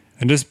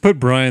 And just put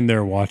Brian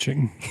there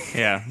watching.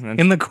 Yeah.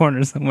 In the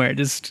corner somewhere,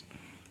 just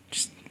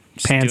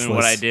pantsless. Doing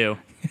what I do.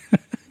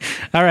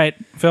 All right,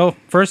 Phil,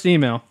 first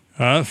email.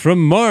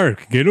 From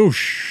Mark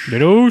Gedouche.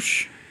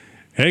 Gedouche.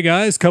 Hey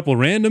guys, couple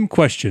random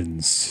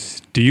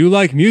questions. Do you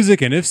like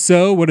music, and if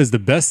so, what is the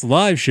best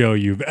live show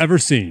you've ever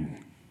seen?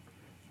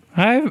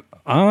 I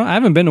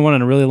haven't been to one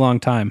in a really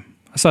long time.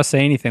 I saw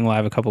Say Anything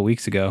live a couple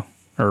weeks ago,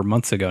 or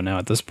months ago now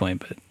at this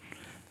point, but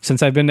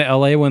since I've been to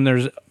LA when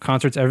there's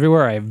concerts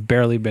everywhere, I've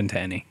barely been to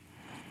any.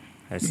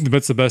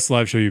 What's the best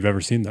live show you've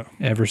ever seen, though?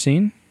 Ever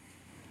seen?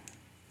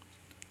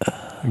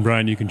 And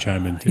Brian, you can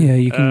chime in, too. Yeah,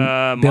 you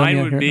can.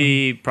 Mine would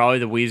be probably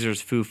the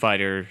Weezer's Foo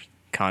Fighter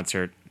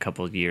concert a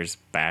couple of years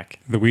back.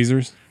 The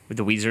Weezers? With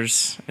the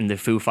Weezers and the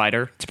Foo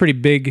Fighter. It's a pretty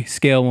big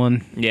scale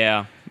one.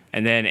 Yeah.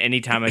 And then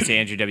anytime I see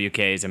Andrew WK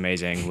is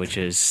amazing, which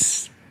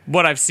is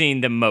what I've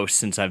seen the most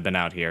since I've been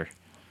out here.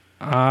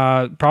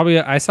 Probably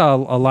I saw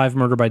a live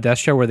Murder by Death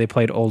show where they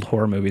played old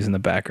horror movies in the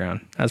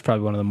background. That's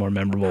probably one of the more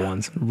memorable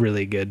ones.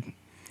 Really good,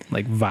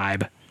 like,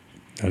 vibe.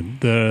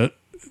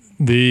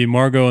 The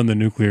Margot and the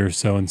Nuclear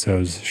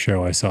So-and-So's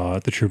show I saw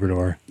at the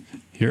Troubadour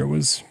here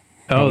was...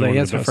 Oh, one of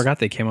yes, the I best. forgot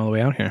they came all the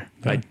way out here.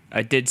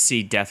 I did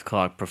see Death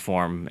Clock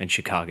perform in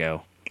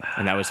Chicago,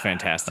 and that was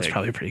fantastic. That's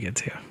probably pretty good,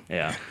 too.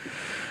 Yeah.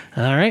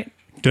 All right.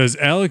 Does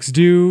Alex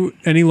do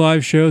any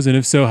live shows? And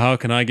if so, how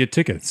can I get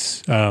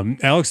tickets?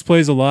 Alex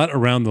plays a lot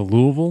around the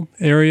Louisville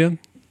area.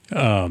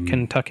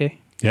 Kentucky.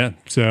 Yeah.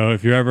 So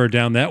if you're ever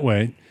down that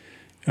way,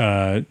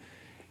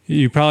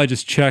 you probably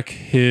just check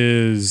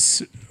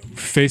his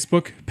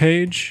Facebook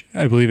page.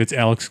 I believe it's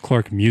Alex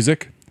Clark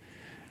Music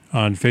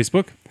on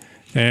Facebook.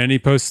 And he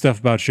posts stuff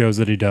about shows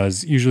that he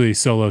does, usually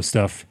solo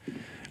stuff.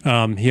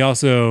 He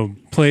also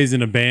plays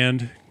in a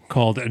band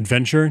called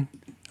Adventure.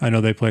 I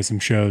know they play some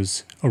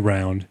shows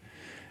around.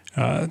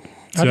 I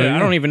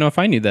don't even know if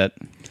I knew that.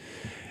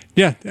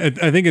 Yeah,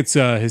 I think it's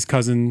his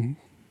cousin's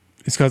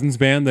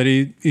band that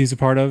he's a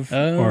part of,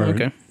 or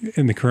okay.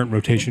 in the current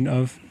rotation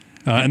of,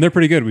 and they're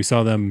pretty good. We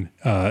saw them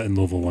in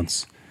Louisville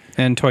once.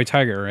 And Toy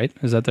Tiger, right?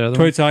 Is that the other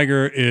Toy one?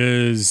 Tiger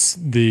is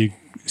the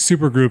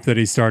super group that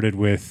he started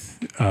with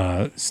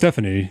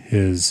Stephanie,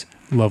 his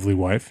lovely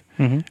wife.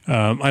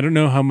 Mm-hmm. I don't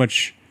know how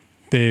much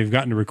they've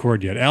gotten to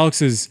record yet.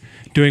 Alex is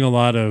doing a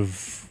lot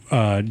of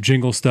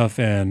jingle stuff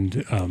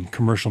and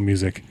commercial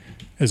music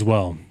as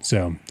well.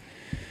 So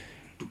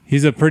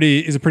he's a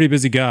pretty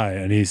busy guy,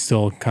 and he's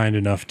still kind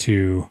enough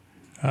to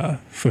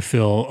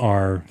fulfill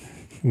our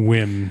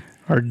whim.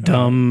 Our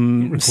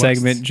dumb requests.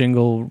 segment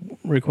jingle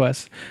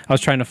requests. I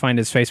was trying to find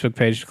his Facebook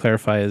page to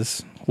clarify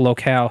his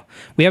locale.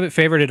 We have it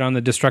favorited on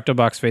the Destructo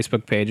Box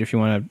Facebook page if you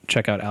want to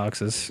check out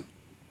Alex's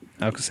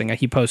thing.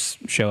 He posts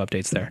show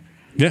updates there.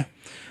 Yeah.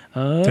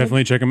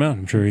 Definitely check him out.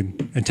 I'm sure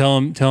and tell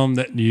him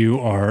that you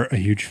are a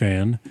huge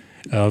fan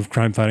of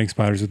Crime Fighting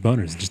Spiders with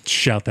Boners. Just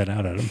shout that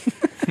out at him.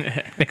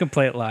 Make him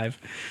play it live.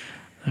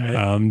 All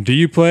right. Do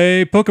you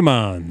play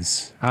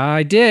Pokemons?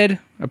 I did.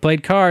 I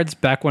played cards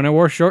back when I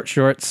wore short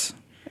shorts.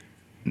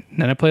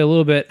 Then I play a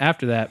little bit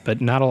after that, but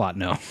not a lot,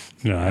 no.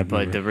 No, I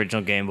But the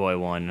original Game Boy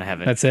one, I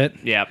haven't. That's it?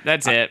 Yeah,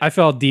 that's it. I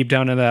fell deep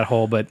down into that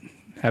hole, but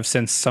have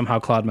since somehow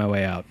clawed my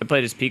way out. I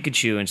played as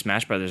Pikachu in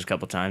Smash Brothers a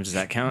couple times. Does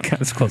that count?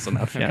 That's close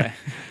enough, yeah. Okay.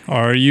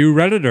 Are you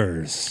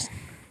Redditors?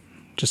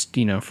 Just,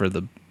 for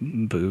the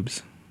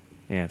boobs.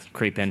 Yeah,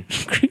 creeping.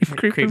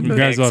 Creeping You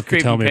guys will have to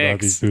Creeping tell me about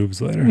pics. these boobs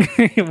later.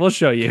 We'll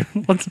show you.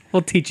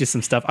 We'll teach you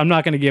some stuff. I'm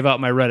not going to give out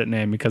my Reddit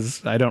name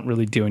because I don't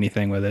really do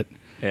anything with it.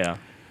 Yeah.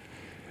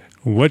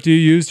 What do you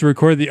use to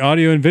record the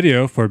audio and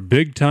video for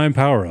Big Time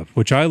Power Up,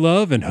 which I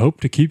love and hope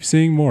to keep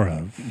seeing more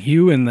of?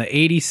 You and the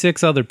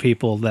 86 other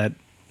people that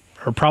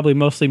are probably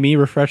mostly me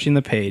refreshing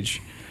the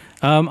page.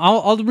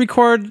 I'll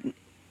record,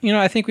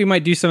 I think we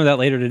might do some of that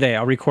later today.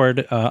 I'll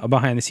record a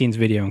behind the scenes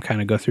video and kind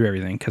of go through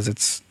everything because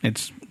it's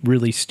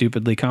really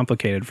stupidly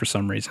complicated for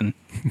some reason.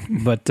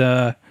 But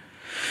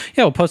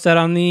we'll post that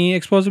on the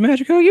Explosive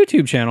Magico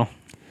YouTube channel.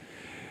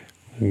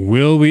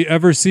 Will we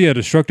ever see a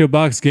Destructo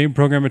Box Game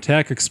Program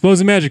Attack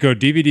Explosive Magico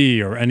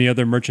DVD or any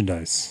other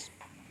merchandise?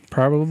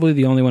 Probably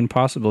the only one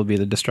possible would be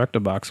the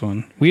Destructo Box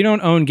one. We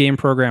don't own Game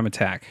Program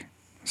Attack,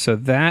 so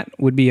that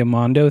would be a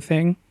Mondo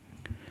thing.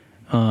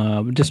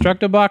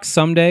 Destructobox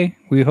someday.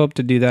 We hope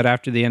to do that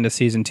after the end of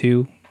season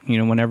 2.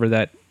 Whenever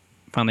that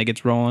finally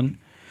gets rolling.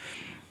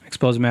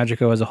 Expose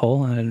Magico as a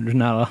whole. There's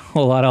not a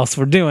whole lot else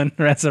we're doing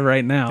as of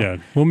right now. Yeah,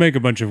 we'll make a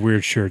bunch of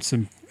weird shirts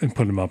and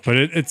put them up. But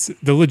it's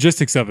the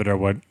logistics of it are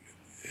what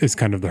is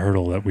kind of the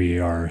hurdle that we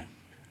are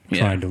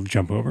trying to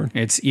jump over.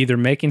 It's either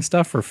making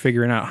stuff or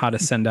figuring out how to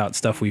send out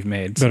stuff we've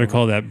made. Better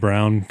call that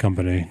Brown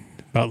company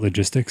about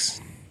logistics.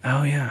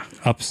 Oh, yeah.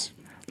 Ups.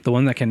 The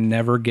one that can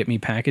never get me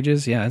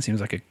packages? Yeah, that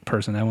seems like a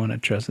person I want to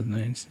trust with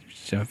names.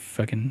 So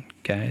fucking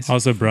guys.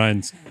 Also,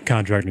 Brian's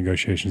contract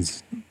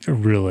negotiations are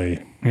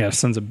really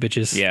sons of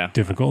bitches. Yeah,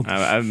 difficult.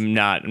 I'm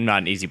not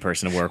an easy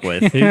person to work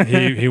with.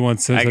 he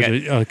wants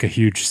a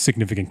huge,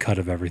 significant cut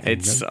of everything.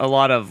 It's a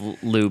lot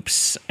of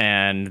loops,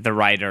 and the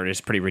writer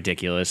is pretty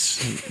ridiculous.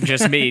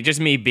 just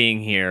me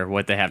being here,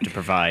 what they have to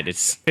provide.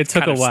 It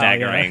took a while.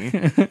 Staggering.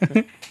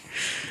 Yeah.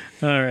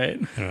 All right.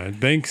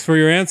 Thanks for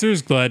your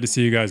answers. Glad to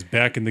see you guys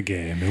back in the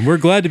game, and we're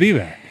glad to be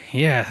back.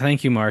 Yeah,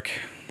 thank you, Mark.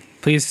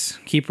 Please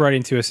keep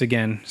writing to us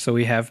again so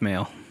we have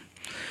mail.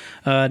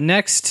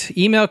 Next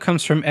email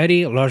comes from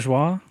Eddie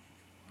Lajoie.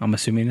 I'm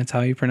assuming that's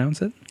how you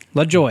pronounce it.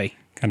 Lajoie.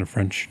 Kind of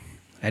French.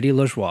 Eddie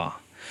Lajoie.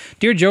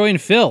 Dear Joey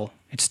and Phil,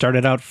 it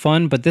started out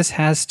fun, but this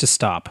has to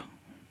stop.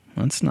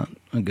 That's not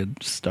a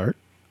good start.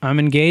 I'm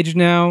engaged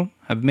now.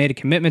 I've made a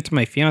commitment to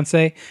my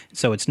fiance,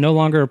 so it's no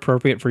longer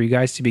appropriate for you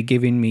guys to be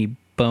giving me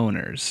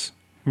boners.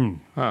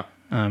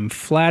 I'm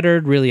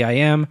flattered, really I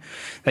am,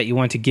 that you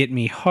want to get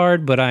me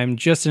hard, but I'm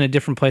just in a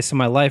different place in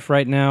my life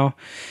right now.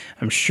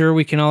 I'm sure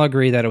we can all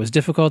agree that it was a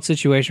difficult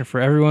situation for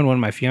everyone when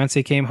my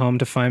fiance came home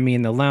to find me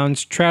in the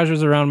lounge,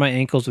 trousers around my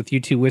ankles with you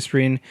two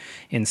whispering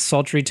in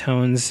sultry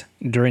tones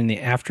during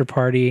the after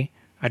party.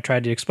 I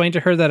tried to explain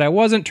to her that I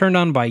wasn't turned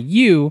on by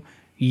you.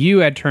 You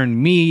had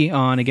turned me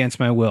on against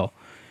my will.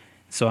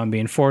 So I'm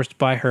being forced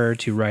by her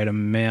to write a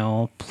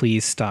mail.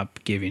 Please stop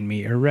giving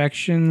me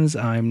erections.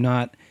 I'm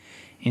not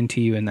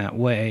into you in that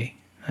way.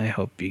 I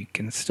hope you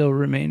can still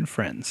remain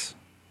friends.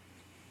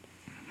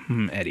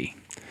 Eddie.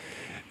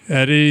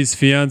 Eddie's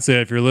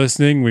fiance, if you're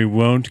listening, we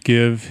won't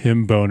give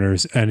him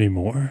boners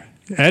anymore.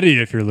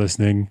 Eddie, if you're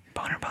listening.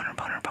 Boner.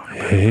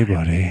 Hey,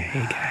 buddy.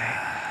 Hey,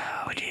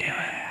 guy. What you doing?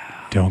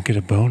 Don't get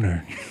a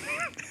boner.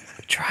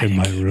 It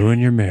might ruin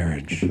your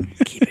marriage.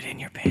 Keep it in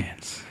your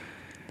pants.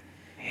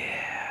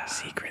 Yeah.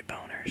 Secret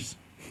boners.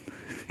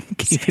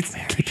 Keep it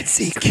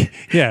secret.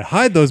 Yeah,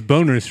 hide those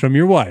boners from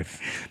your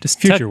wife. Just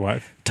future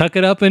wife. Tuck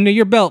it up into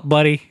your belt,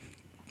 buddy.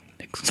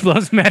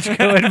 Explodes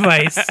Magico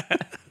advice.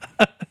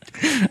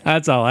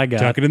 That's all I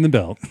got. Tuck it in the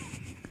belt.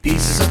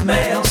 Pieces of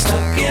mail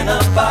stuck in a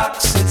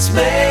box. It's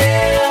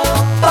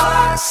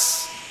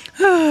mailbox.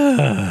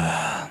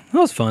 That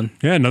was fun.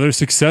 Yeah, another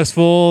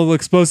successful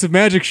explosive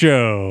magic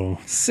show.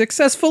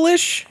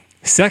 Successful-ish?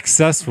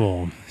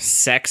 Successful.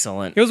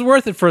 Sexcellent. It was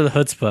worth it for the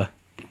chutzpah.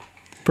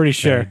 Pretty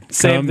sure.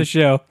 Save the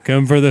show.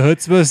 Come for the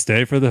chutzpah,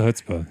 stay for the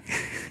chutzpah.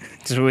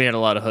 So we had a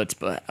lot of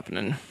chutzpah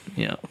happening.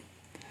 Yeah.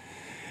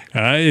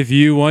 If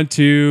you want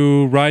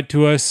to write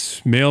to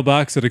us,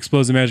 mailbox at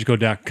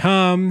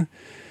explosivemagical.com.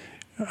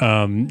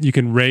 You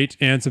can rate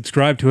and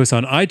subscribe to us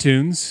on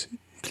iTunes.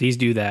 Please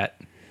do that.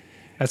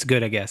 That's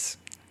good, I guess.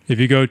 If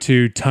you go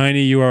to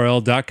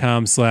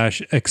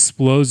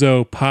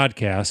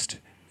tinyurl.com/explosopodcast,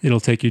 it'll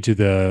take you to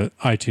the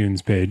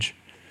iTunes page.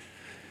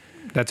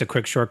 That's a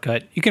quick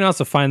shortcut. You can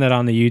also find that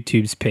on the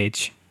YouTube's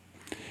page.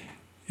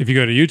 If you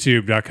go to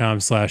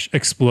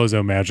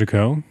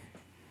youtube.com/explosomagico.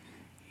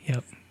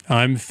 Yep.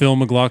 I'm Phil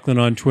McLaughlin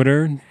on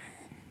Twitter.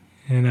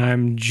 And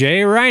I'm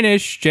Jay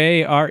Reinisch,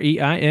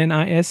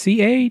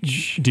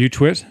 Jreinisch. Do you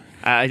twit?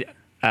 I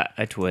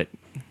twit.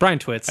 Brian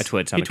twits. I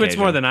twit. He twits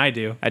more than I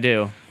do. I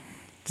do.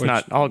 It's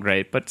not all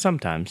great, but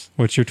sometimes.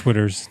 What's your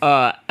Twitters?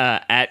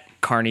 At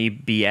Carney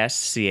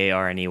BS,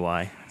 Carney.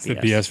 Is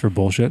it BS for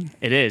bullshit?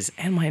 It is,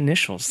 and my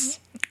initials.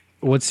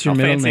 What's your How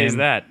middle fancy name? is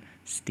that?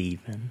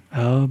 Steven.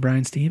 Oh,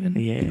 Brian Steven?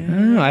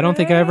 Yeah. Oh, I don't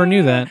think I ever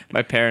knew that.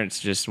 My parents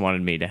just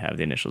wanted me to have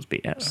the initials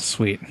BS.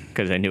 Sweet.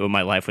 Because I knew what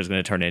my life was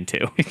going to turn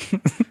into.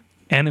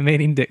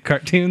 Animating dick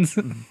cartoons.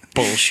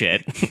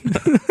 Bullshit.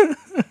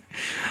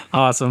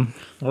 Awesome.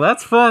 Well,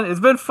 that's fun.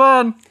 It's been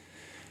fun.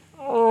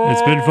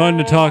 It's been fun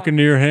to talk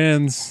into your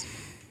hands.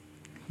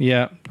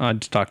 Yeah, I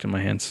just talked in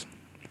my hands.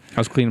 I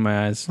was cleaning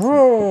my eyes.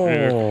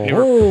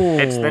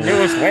 It's the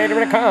newest way to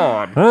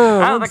record.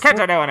 How the kids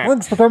are doing it.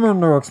 Thanks for coming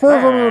to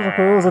Explosive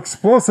Magical's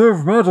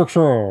Explosive Magic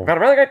Show. Got a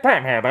really good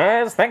time here,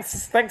 boys.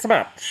 Thanks so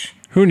much.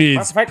 Who needs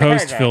Let's make the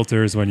post page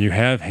filters when you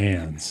have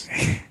hands?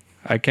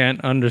 I can't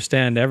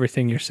understand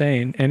everything you're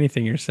saying,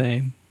 anything you're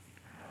saying,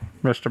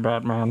 Mr.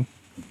 Batman.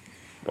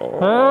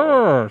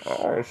 Oh,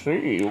 I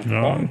see.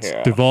 It's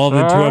devolved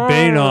into a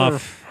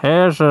Bane-off.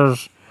 He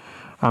says,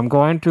 I'm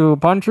going to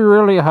punch you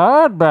really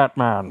hard,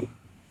 Batman.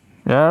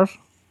 Yes?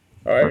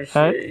 I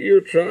see you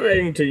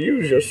trying to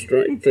use your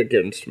strength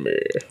against me.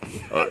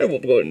 I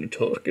am going to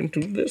talk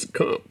into this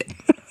cup.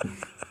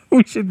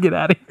 We should get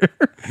out of here.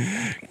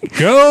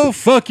 Go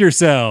fuck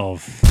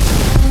yourself.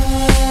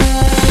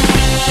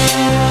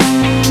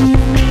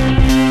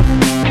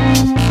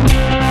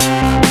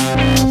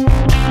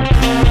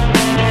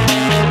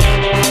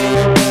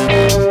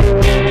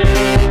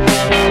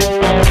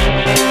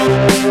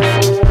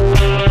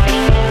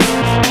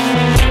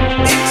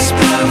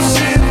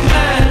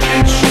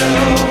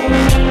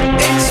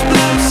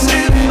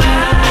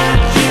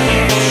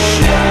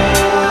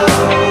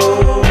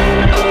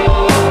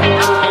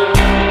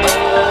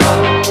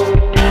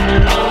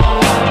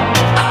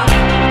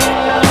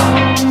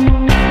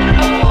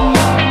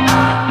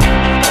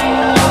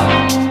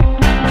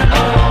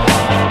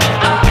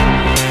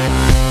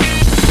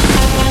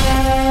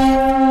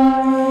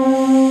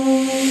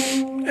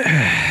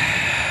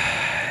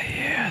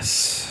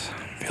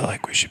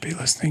 should be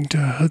listening to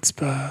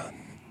Chutzpah.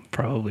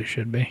 Probably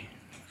should be.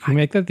 Can we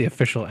make that the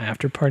official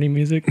after party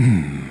music?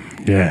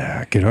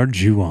 Yeah, get our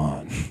Jew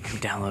on. I'm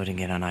downloading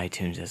it on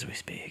iTunes as we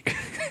speak,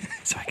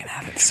 so I can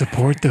have it.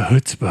 Support the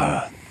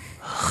Chutzpah.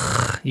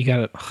 You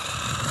got it.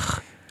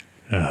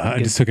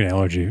 I just took an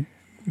allergy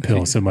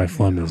pill, so my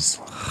phlegm is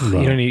low.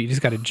 You don't need. You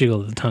just got to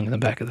jiggle the tongue in the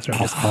back of the throat.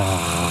 Just-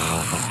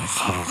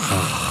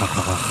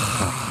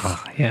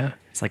 yeah.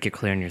 It's like you're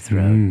clearing your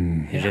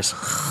throat. You're just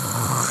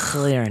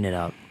clearing it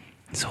up.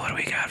 So what do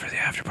we got for the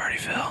after party,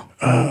 Phil?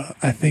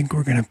 I think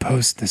we're going to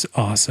post this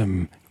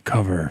awesome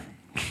cover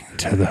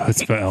to the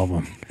Chutzpah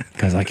album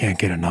because I can't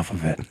get enough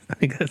of it. I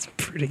think that's a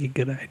pretty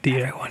good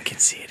idea. Everyone can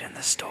see it in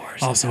the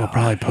stores. Also, we'll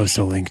probably post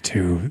a link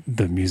to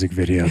the music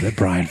video that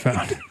Brian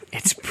found.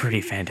 It's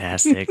pretty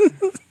fantastic.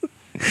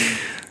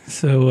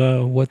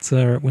 So what's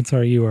our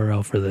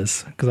URL for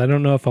this? Because I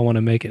don't know if I want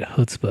to make it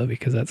Chutzpah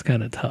because that's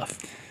kind of tough.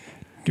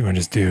 Do you want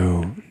to just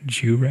do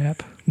Jew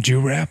rap? Jew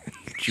rap?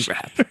 Jew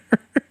rap.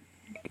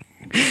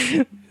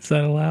 Is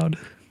that allowed?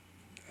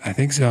 I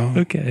think so.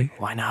 Okay.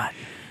 Why not?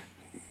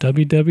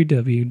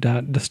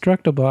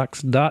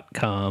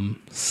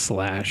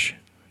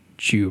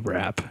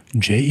 www.destructobox.com/Jewrap.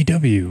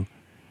 JEWRAP.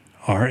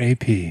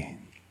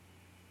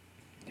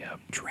 Yep.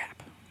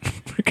 Trap.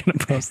 We're gonna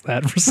post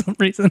that for some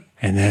reason.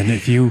 And then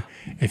if you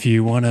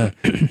want to,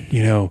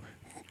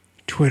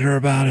 Twitter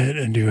about it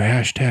and do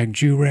hashtag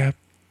JewRap,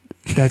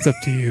 that's up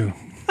to you.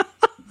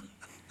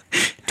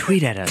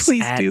 Tweet at us.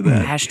 Please at do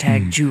that.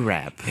 Hashtag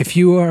JewRap. If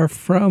you are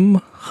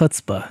from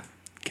Chutzpah,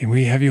 can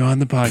we have you on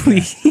the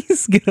podcast?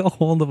 Please get a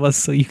hold of us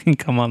so you can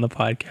come on the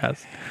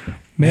podcast.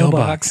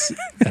 Mailbox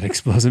at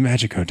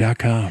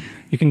explosivemagico.com.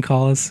 You can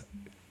call us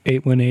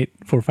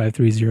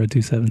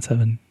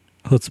 818-453-0277.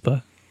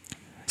 Chutzpah.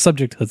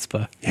 Subject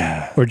Chutzpah.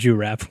 Yeah. Or Jew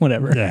rap,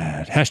 whatever.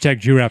 Yeah. Hashtag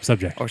Jew rap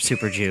subject. Or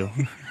Super Jew.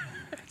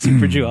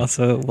 Super Jew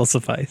also will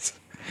suffice.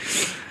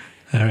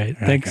 All right.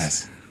 Thanks.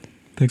 Guys.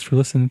 Thanks for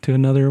listening to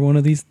another one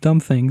of these dumb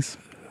things.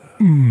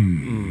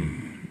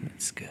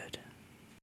 It's good.